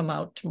Sun Will Come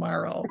Out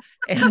Tomorrow."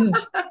 And,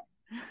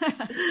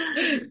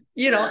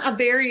 a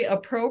very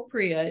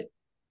appropriate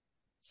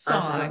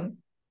song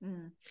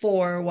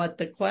for what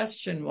the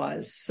question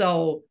was.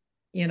 So,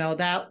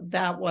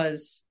 that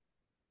was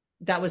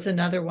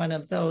another one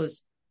of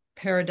those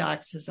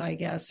paradoxes, I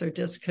guess, or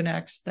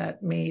disconnects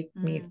that made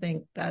me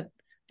think that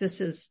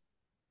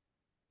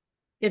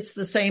it's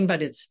the same,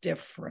 but it's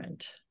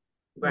different.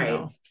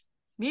 Right.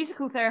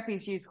 Musical therapy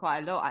is used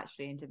quite a lot,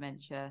 actually, in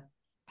dementia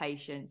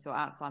patients or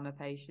Alzheimer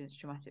patients,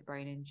 traumatic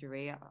brain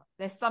injury.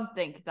 There's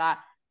something that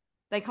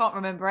they can't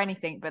remember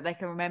anything, but they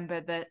can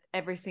remember that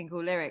every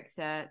single lyric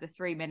to the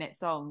 3-minute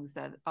songs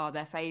that are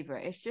their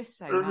favorite. It's just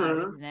so mad,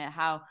 isn't it?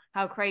 How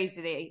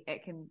crazy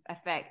it can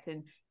affect,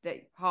 and that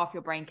half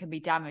your brain can be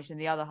damaged and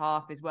the other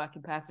half is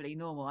working perfectly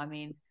normal. I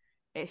mean,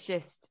 it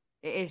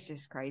is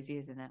just crazy,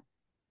 isn't it?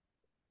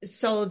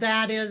 So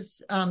that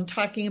is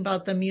talking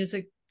about the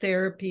music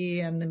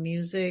therapy and the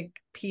music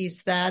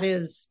piece. That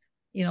is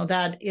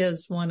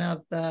one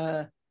of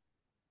the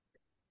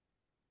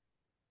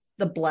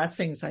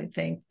blessings, I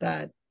think,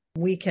 that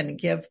we can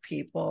give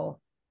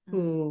people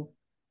who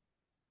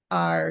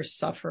are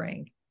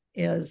suffering,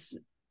 is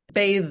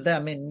bathe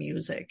them in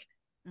music,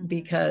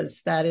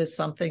 because that is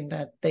something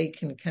that they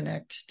can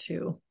connect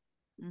to.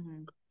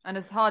 And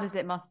as hard as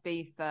it must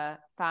be for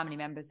family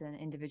members and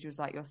individuals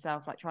like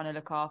yourself, like trying to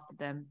look after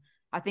them,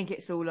 I think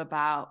it's all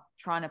about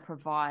trying to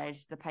provide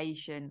the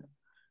patient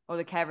or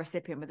the care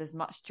recipient with as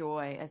much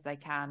joy as they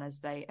can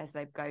as they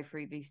go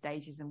through these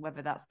stages, and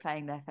whether that's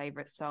playing their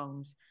favorite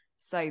songs,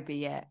 so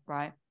be it,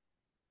 right?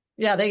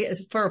 Yeah,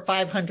 for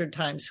 500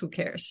 times, who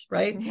cares,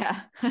 right?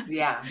 Yeah.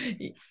 Yeah.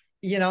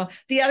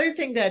 The other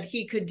thing that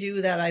he could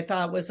do that I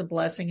thought was a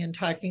blessing in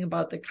talking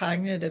about the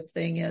cognitive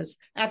thing is,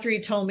 after he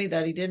told me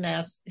that he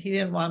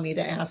didn't want me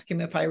to ask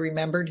him if I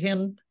remembered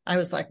him, I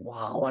was like,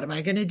 wow, what am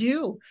I going to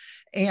do?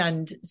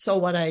 And so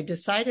what I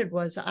decided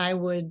was I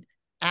would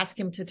ask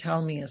him to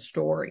tell me a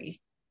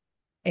story.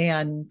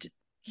 And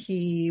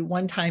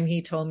one time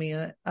he told me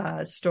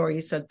a story.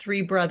 He said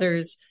 3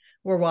 brothers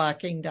were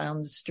walking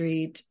down the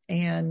street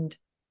and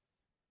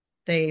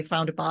they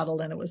found a bottle,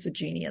 and it was a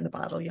genie in the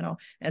bottle,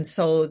 And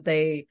so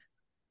they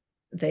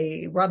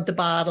rubbed the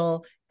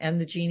bottle and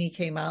the genie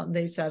came out, and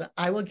they said,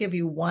 "I will give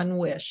you one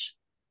wish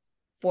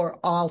for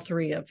all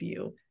 3 of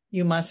you.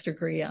 You must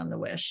agree on the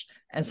wish."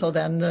 And so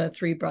then the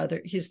 3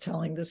 brothers, he's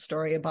telling this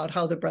story about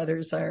how the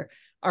brothers are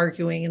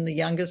arguing, and the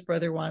youngest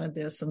brother wanted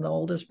this and the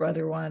oldest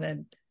brother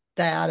wanted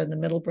that, and the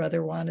middle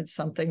brother wanted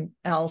something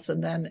else.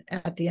 And then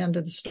at the end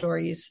of the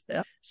story, he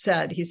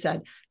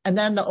said, and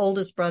then the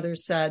oldest brother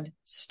said,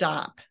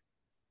 "Stop.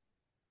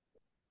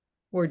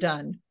 We're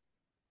done."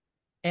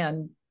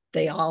 And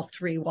they all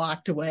 3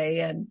 walked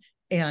away.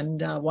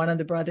 And one of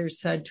the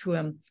brothers said to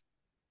him,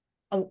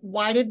 "Oh,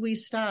 why did we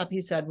stop?"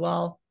 He said,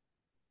 "Well,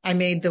 I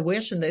made the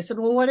wish and they said,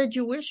 well, what did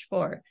you wish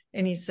for?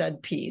 And he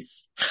said,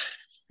 peace.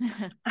 You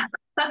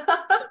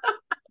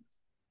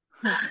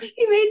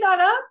made that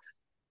up?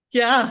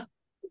 Yeah.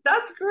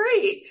 That's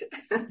great.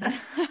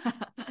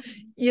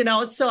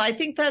 So I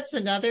think that's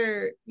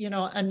another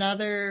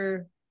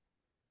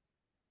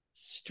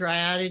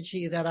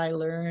strategy that I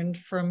learned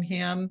from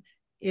him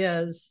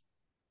is,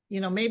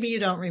 maybe you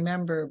don't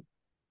remember,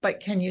 but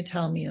can you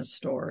tell me a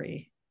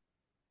story?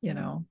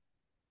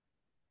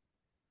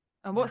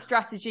 And what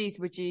strategies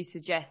would you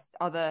suggest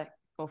other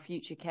or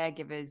future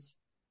caregivers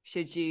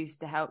should use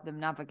to help them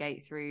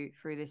navigate through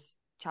this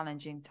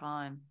challenging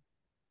time?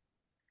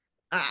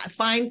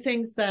 Find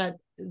things that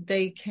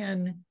they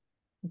can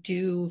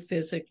do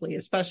physically,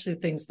 especially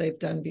things they've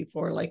done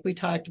before. Like we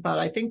talked about,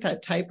 I think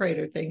that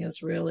typewriter thing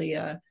is really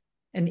an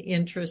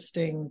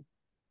interesting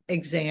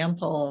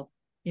example.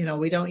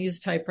 We don't use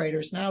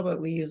typewriters now,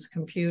 but we use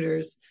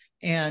computers.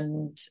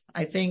 And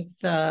I think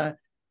the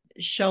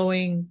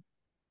showing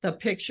the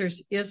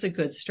pictures is a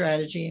good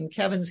strategy. In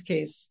Kevin's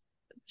case,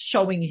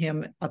 showing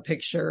him a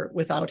picture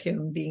without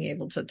him being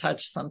able to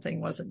touch something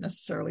wasn't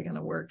necessarily going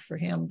to work for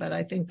him. But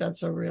I think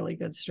that's a really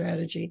good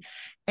strategy.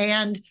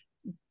 And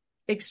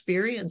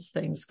experience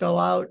things. Go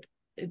out,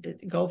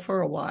 go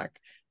for a walk.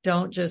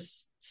 Don't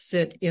just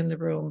sit in the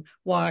room.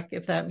 Walk,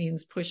 if that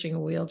means pushing a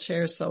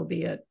wheelchair, so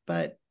be it.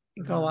 But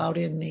go out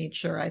in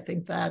nature. I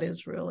think that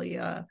is really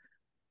a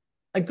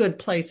good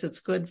place. It's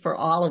good for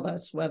all of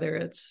us, whether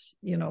it's,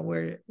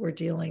 we're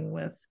dealing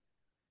with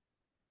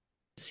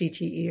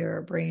CTE or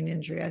a brain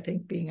injury. I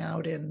think being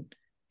out in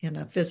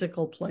a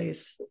physical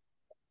place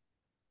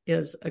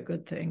is a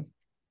good thing.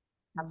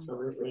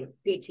 Absolutely.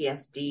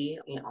 PTSD,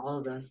 all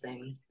of those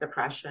things,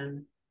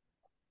 depression.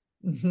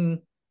 Mm-hmm.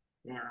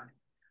 Yeah.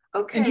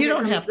 Okay. And you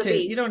don't have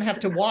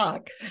to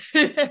walk.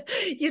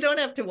 You don't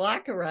have to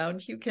walk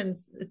around. You can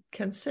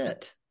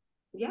sit.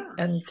 Yeah.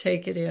 And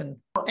take it in.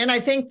 And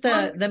I think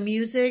the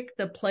music,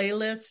 the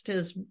playlist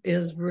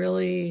is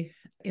really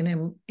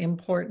an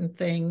important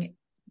thing.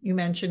 You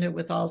mentioned it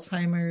with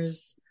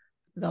Alzheimer's,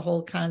 the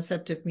whole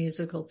concept of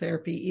musical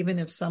therapy. Even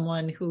if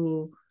someone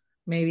who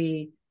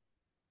maybe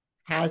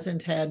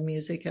hasn't had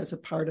music as a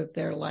part of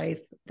their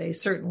life, they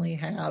certainly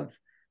have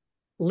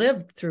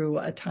lived through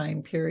a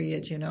time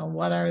period.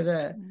 What are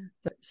the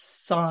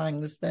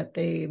songs that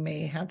they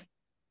may have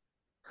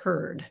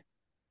heard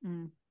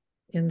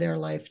in their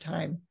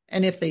lifetime?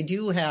 And if they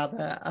do have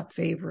a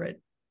favorite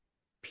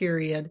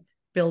period,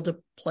 build a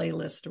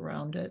playlist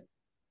around it.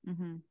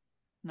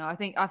 No, I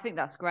think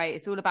that's great.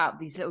 It's all about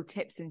these little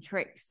tips and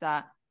tricks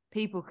that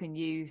people can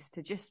use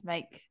to just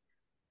make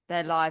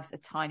their lives a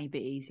tiny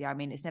bit easier. I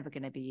mean, it's never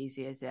going to be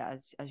easy as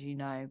you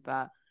know,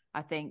 but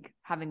I think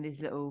having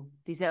these little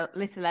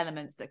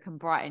elements that can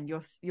brighten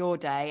your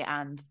day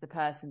and the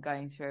person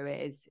going through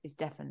it is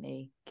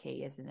definitely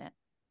key, isn't it?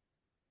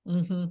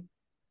 Mm-hmm.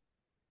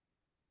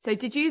 So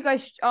did you go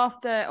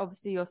after,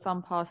 obviously, your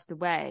son passed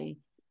away?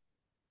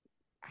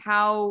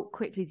 How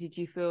quickly did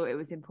you feel it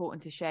was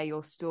important to share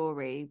your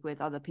story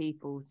with other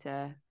people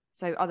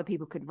so other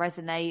people could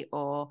resonate,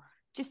 or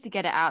just to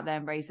get it out there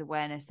and raise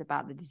awareness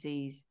about the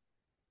disease?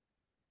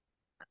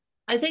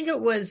 I think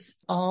it was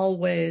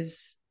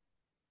always,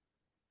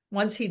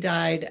 once he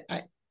died,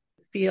 I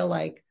feel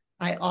like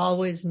I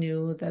always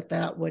knew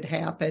that would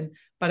happen,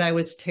 but I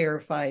was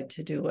terrified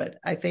to do it.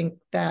 I think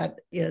that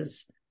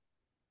is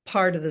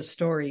part of the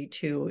story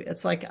too.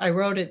 It's like I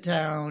wrote it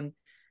down.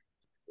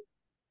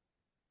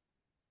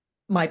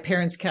 My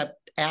parents kept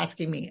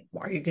asking me,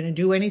 are you going to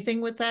do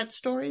anything with that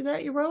story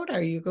that you wrote?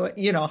 Are you going,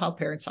 how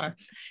parents are.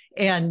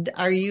 And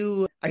are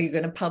you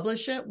going to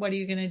publish it? What are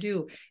you going to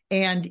do?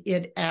 And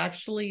it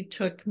actually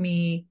took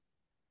me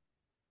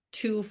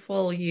 2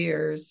 full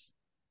years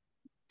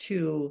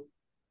to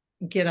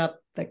get up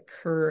the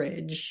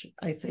courage,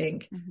 I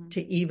think,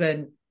 to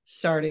even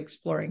start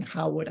exploring,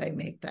 how would I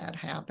make that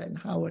happen?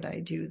 How would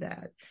I do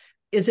that?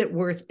 Is it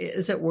worth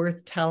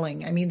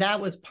telling? I mean, that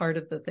was part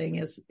of the thing,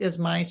 is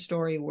my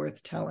story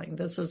worth telling?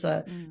 This is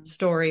a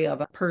story of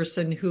a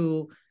person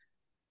who,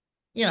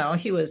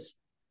 he was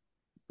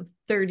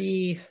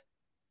 33,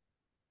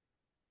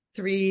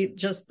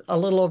 just a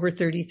little over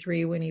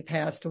 33 when he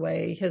passed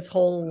away. His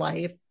whole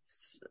life,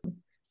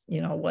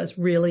 was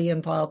really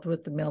involved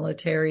with the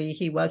military.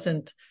 He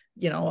wasn't,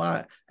 he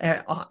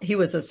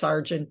was a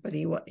sergeant, but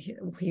he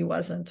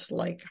wasn't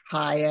like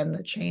high in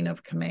the chain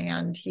of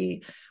command.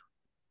 He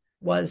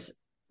was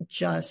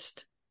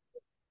just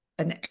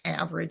an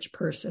average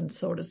person,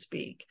 so to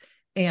speak.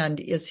 And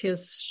is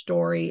his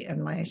story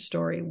and my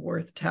story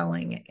worth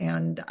telling?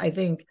 And I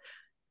think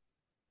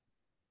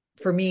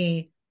for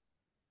me,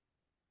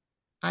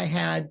 I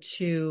had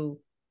to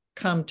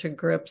come to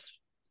grips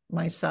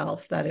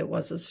myself that it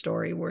was a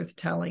story worth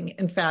telling.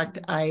 In fact,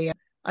 I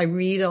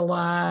read a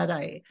lot.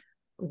 I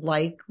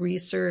like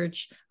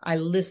research. I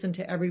listen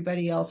to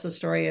everybody else's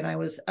story. And I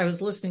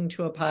was listening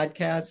to a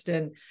podcast,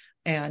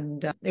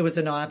 and it was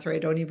an author. I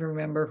don't even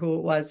remember who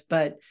it was,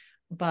 but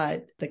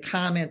the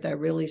comment that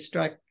really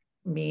struck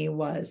me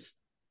was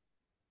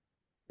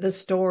the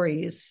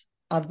stories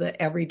of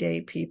the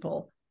everyday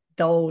people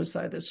those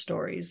are the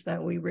stories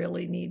that we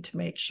really need to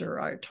make sure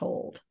are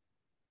told,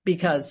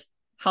 because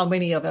how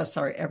many of us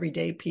are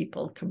everyday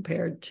people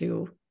compared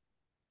to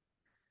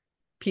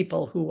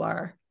people who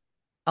are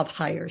of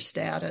higher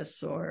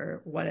status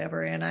or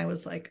whatever? And I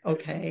was like,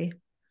 okay.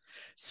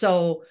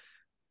 So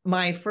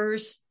my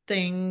first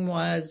thing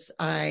was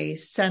I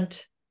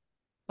sent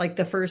like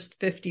the first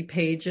 50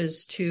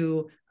 pages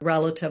to a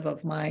relative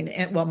of mine,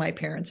 and well, my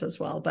parents as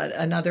well, but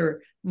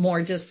another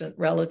more distant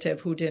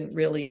relative who didn't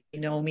really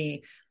know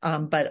me,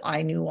 but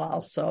I knew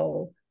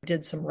also,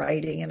 did some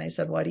writing. And I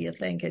said, what do you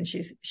think? And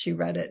she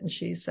read it and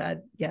she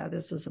said, yeah,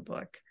 this is a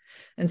book.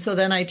 And so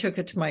then I took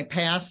it to my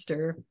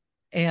pastor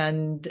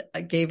and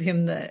I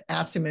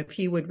asked him if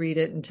he would read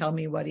it and tell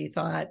me what he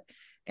thought.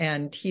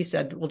 And he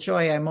said, well,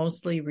 Joy, I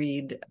mostly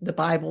read the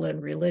Bible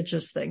and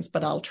religious things,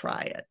 but I'll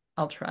try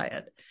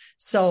it.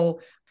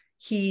 So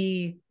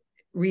he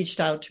reached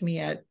out to me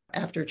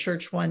after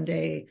church one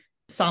day,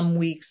 some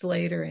weeks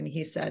later, and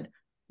he said,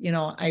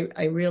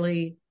 I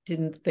really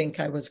didn't think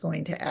I was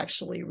going to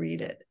actually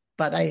read it,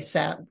 but I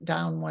sat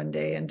down one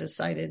day and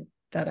decided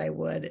that I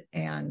would.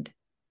 And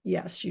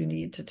yes, you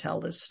need to tell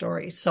this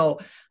story. So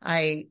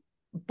I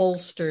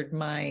bolstered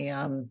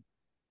my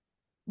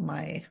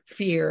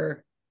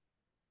fear.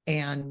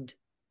 And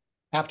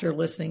after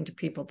listening to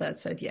people that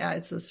said, yeah,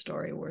 it's a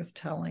story worth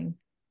telling.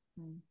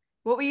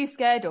 What were you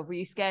scared of? Were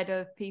you scared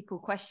of people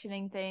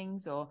questioning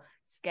things, or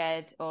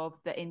scared of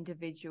the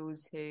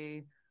individuals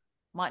who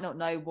might not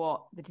know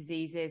what the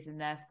disease is, and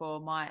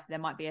therefore there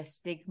might be a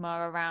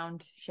stigma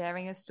around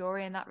sharing a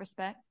story in that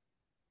respect?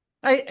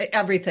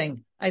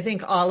 Everything. I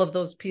think all of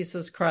those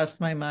pieces crossed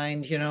my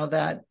mind,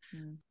 that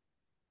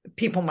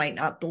people might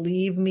not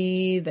believe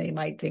me. They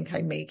might think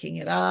I'm making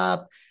it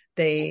up.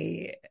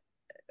 They'll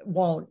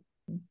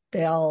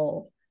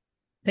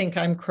think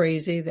I'm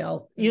crazy.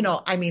 They'll,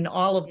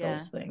 all of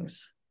those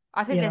things.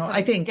 I think there's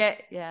something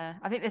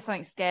I think there's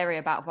something scary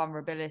about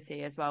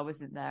vulnerability as well,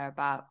 isn't there?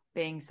 About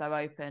being so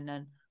open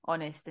and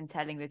honest and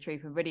telling the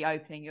truth and really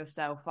opening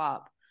yourself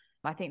up.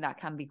 I think that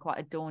can be quite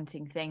a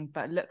daunting thing,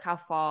 but look how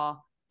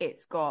far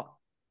it's got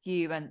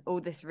you and all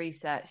this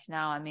research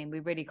now. I mean, we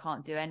really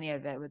can't do any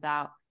of it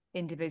without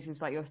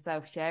individuals like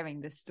yourself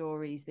sharing the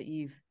stories that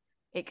you've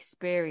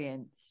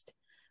experienced.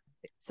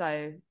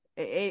 So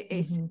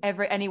it's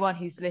anyone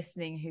who's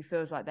listening who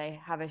feels like they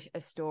have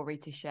a story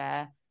to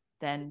share,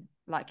 then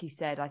like you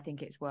said, I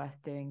think it's worth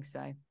doing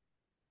so.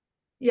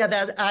 Yeah,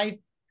 that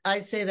I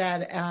say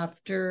that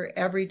after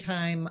every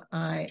time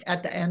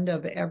at the end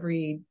of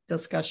every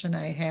discussion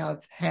I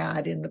have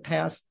had in the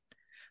past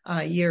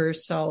year or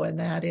so, and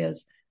that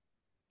is,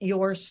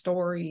 your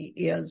story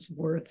is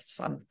worth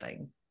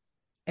something,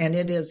 and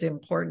it is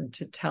important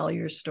to tell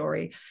your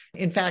story.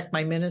 In fact,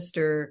 my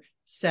minister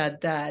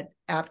said that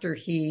after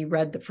he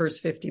read the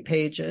first 50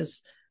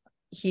 pages,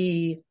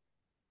 he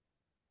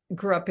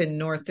grew up in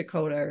North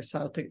Dakota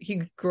or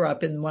he grew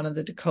up in one of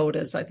the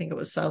Dakotas. I think it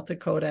was South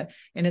Dakota,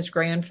 and his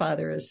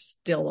grandfather is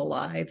still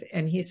alive.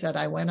 And he said,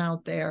 I went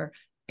out there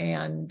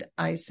and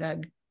I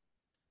said,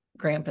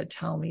 Grandpa,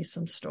 tell me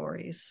some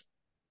stories.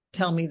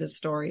 Tell me the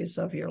stories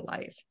of your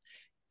life.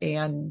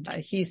 And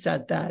he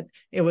said that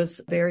it was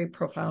a very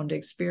profound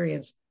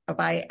experience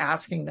by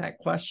asking that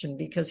question,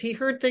 because he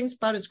heard things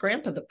about his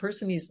grandpa, the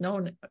person he's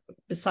known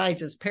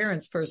besides his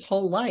parents for his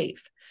whole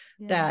life,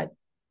 that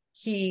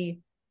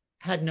he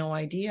had no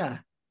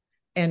idea.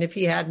 And if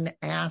he hadn't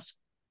asked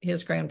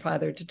his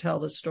grandfather to tell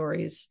the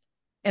stories,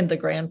 and the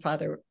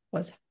grandfather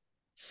was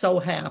so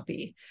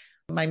happy.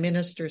 My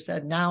minister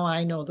said, now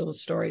I know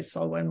those stories,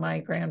 so when my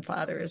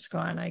grandfather is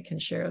gone, I can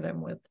share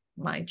them with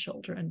my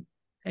children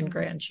and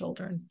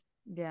grandchildren.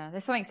 Yeah,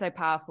 there's something so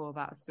powerful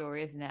about a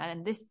story, isn't it?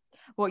 And this,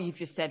 what you've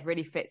just said,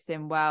 really fits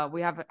in well.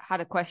 We have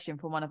had a question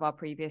from one of our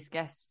previous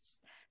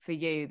guests for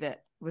you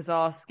that was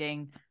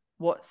asking,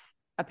 what's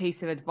a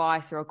piece of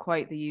advice or a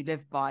quote that you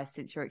live by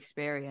since your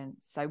experience?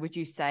 So would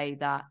you say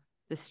that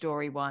the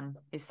story one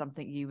is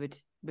something you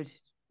would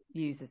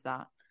use as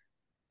that?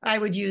 I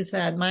would use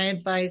that. My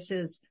advice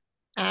is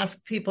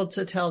ask people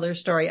to tell their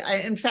story.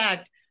 In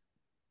fact,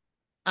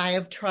 I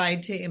have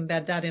tried to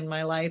embed that in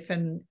my life,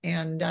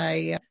 and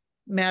I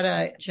met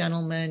a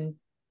gentleman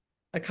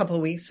a couple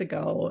of weeks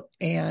ago,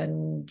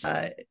 and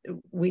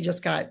we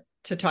just got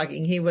to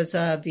talking. He was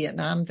a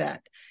Vietnam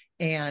vet,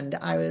 and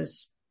I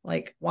was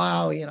like,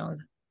 wow,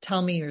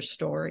 tell me your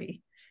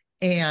story.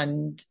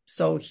 And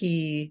so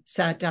he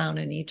sat down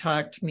and he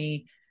talked to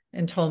me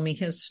and told me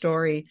his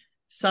story.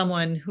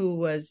 Someone who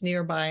was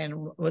nearby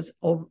and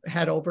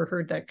had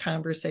overheard that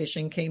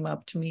conversation came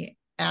up to me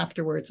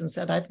afterwards and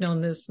said, I've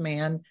known this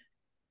man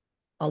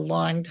a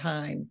long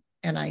time,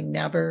 and I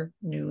never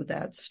knew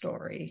that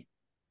story.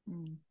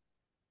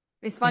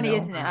 It's funny,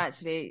 isn't it?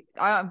 Actually,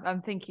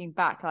 I'm thinking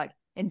back, like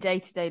in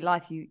day-to-day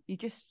life, you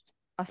just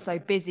are so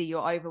busy,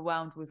 you're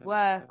overwhelmed with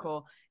work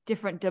or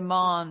different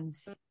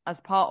demands as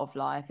part of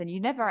life, and you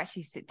never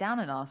actually sit down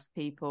and ask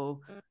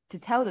people to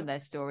tell them their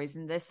stories.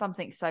 And there's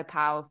something so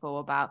powerful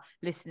about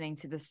listening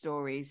to the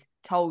stories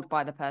told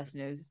by the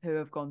person who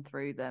have gone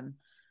through them.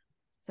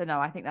 So no,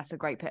 I think that's a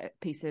great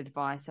piece of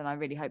advice, and I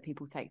really hope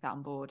people take that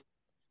on board.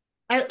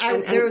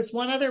 There was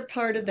one other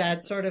part of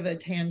that, sort of a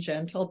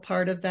tangential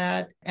part of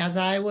that. As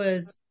I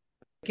was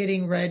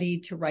getting ready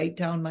to write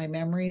down my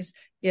memories,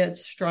 it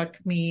struck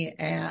me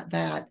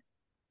that,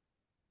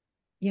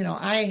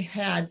 I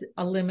had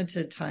a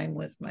limited time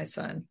with my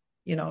son,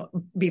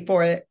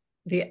 before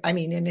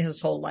in his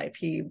whole life,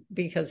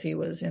 because he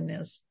was in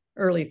his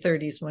early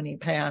 30s when he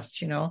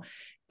passed,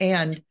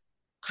 and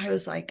I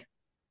was like,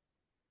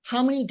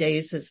 how many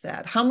days is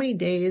that? How many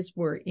days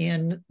were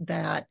in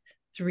that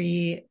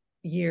 3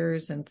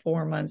 years and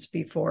 4 months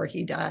before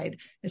he died?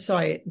 And so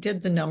I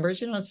did the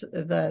numbers,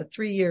 the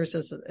 3 years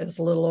is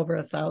a little over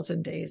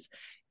 1,000 days.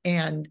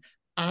 And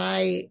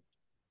I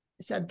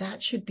said,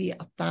 that should be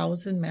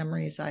 1,000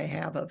 memories I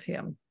have of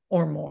him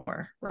or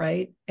more,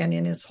 right? And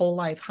in his whole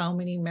life, how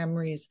many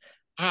memories?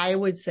 I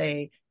would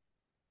say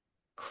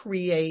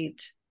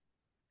create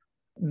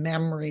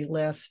memory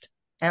list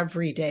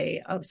every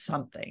day of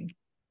something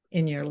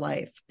in your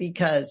life,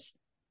 because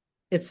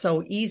it's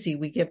so easy.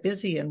 We get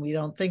busy and we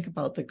don't think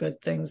about the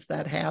good things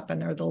that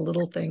happen, or the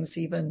little things,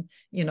 even,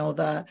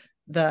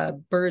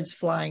 the birds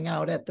flying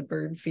out at the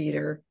bird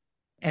feeder,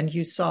 and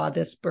you saw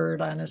this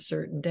bird on a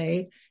certain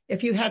day.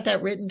 If you had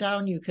that written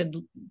down, you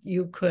could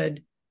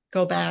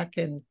go back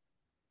and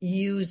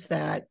use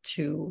that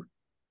to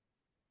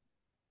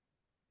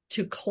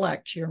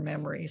collect your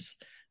memories.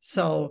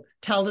 So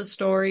tell the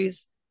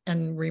stories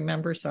and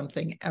remember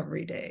something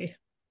every day.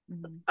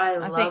 I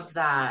love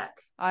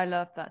that. I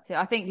love that too.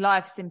 I think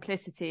life's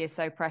simplicity is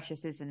so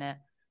precious, isn't it?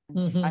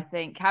 Mm-hmm. I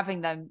think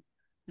having them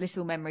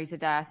little memories a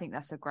day, I think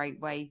that's a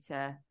great way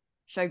to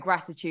show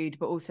gratitude,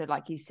 but also,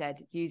 like you said,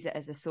 use it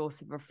as a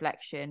source of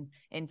reflection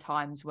in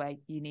times where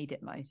you need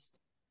it most.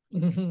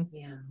 Mm-hmm.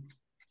 Yeah.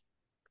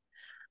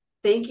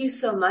 Thank you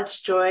so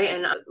much, Joy.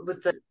 And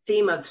with the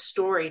theme of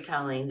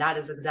storytelling, that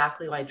is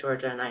exactly why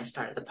Georgia and I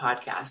started the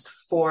podcast,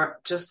 for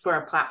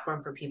a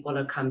platform for people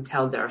to come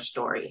tell their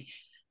story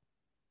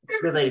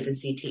related to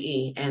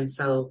CTE. And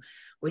so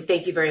we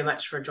thank you very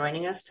much for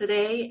joining us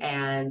today.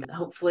 And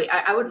hopefully,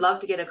 I would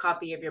love to get a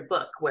copy of your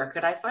book. Where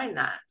could I find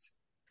that?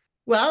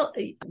 Well,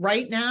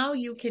 right now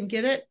you can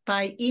get it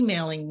by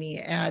emailing me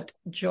at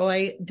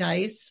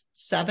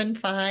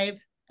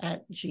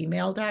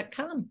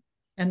joydice75@gmail.com.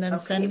 And then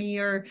send me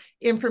your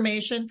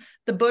information.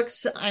 The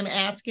books, I'm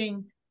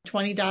asking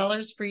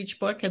 $20 for each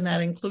book, and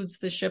that includes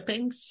the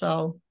shipping.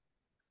 So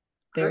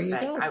there you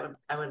go.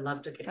 I would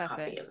love to get a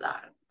copy of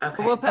that. Okay.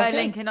 Well, we'll put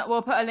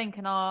a link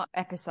in our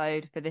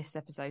episode for this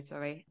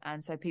episode,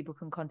 and so people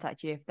can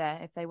contact you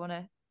if they want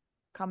to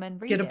come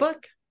and read get a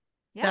book.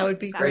 Yeah, that would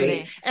be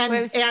great.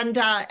 And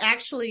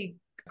actually,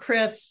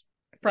 Chris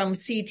from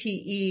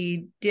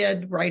CTE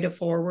did write a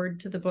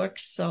foreword to the book,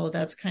 so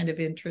that's kind of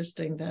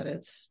interesting that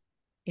it's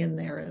in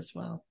there as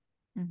well.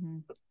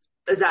 Mm-hmm.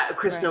 Is that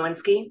Chris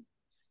Nowinski?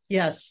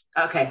 Yes.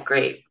 Okay,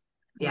 great.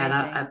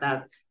 Yeah,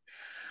 that's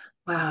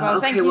wow.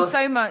 Well, thank you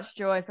so much,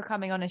 Joy, for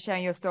coming on and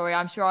sharing your story.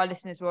 I'm sure our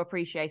listeners will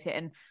appreciate it,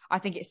 and I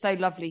think it's so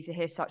lovely to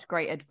hear such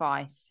great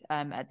advice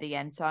at the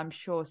end. So I'm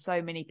sure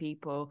so many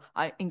people,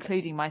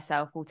 including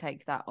myself, will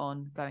take that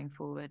on going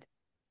forward.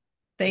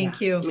 Thank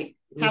you. Me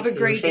Have a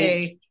great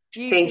day.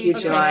 Thank you,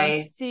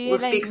 Joy. See you we'll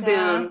later. Speak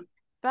soon.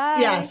 Bye.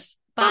 Yes.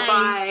 Bye.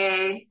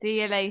 Bye.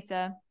 See you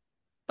later.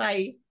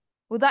 Bye.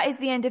 Well, that is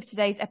the end of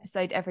today's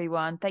episode,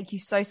 everyone. Thank you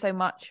so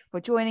much for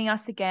joining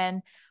us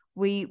again.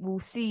 We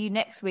will see you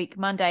next week,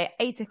 Monday at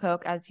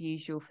 8:00 as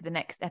usual, for the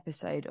next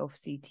episode of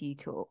CT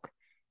Talk.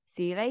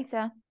 See you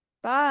later.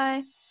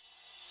 Bye.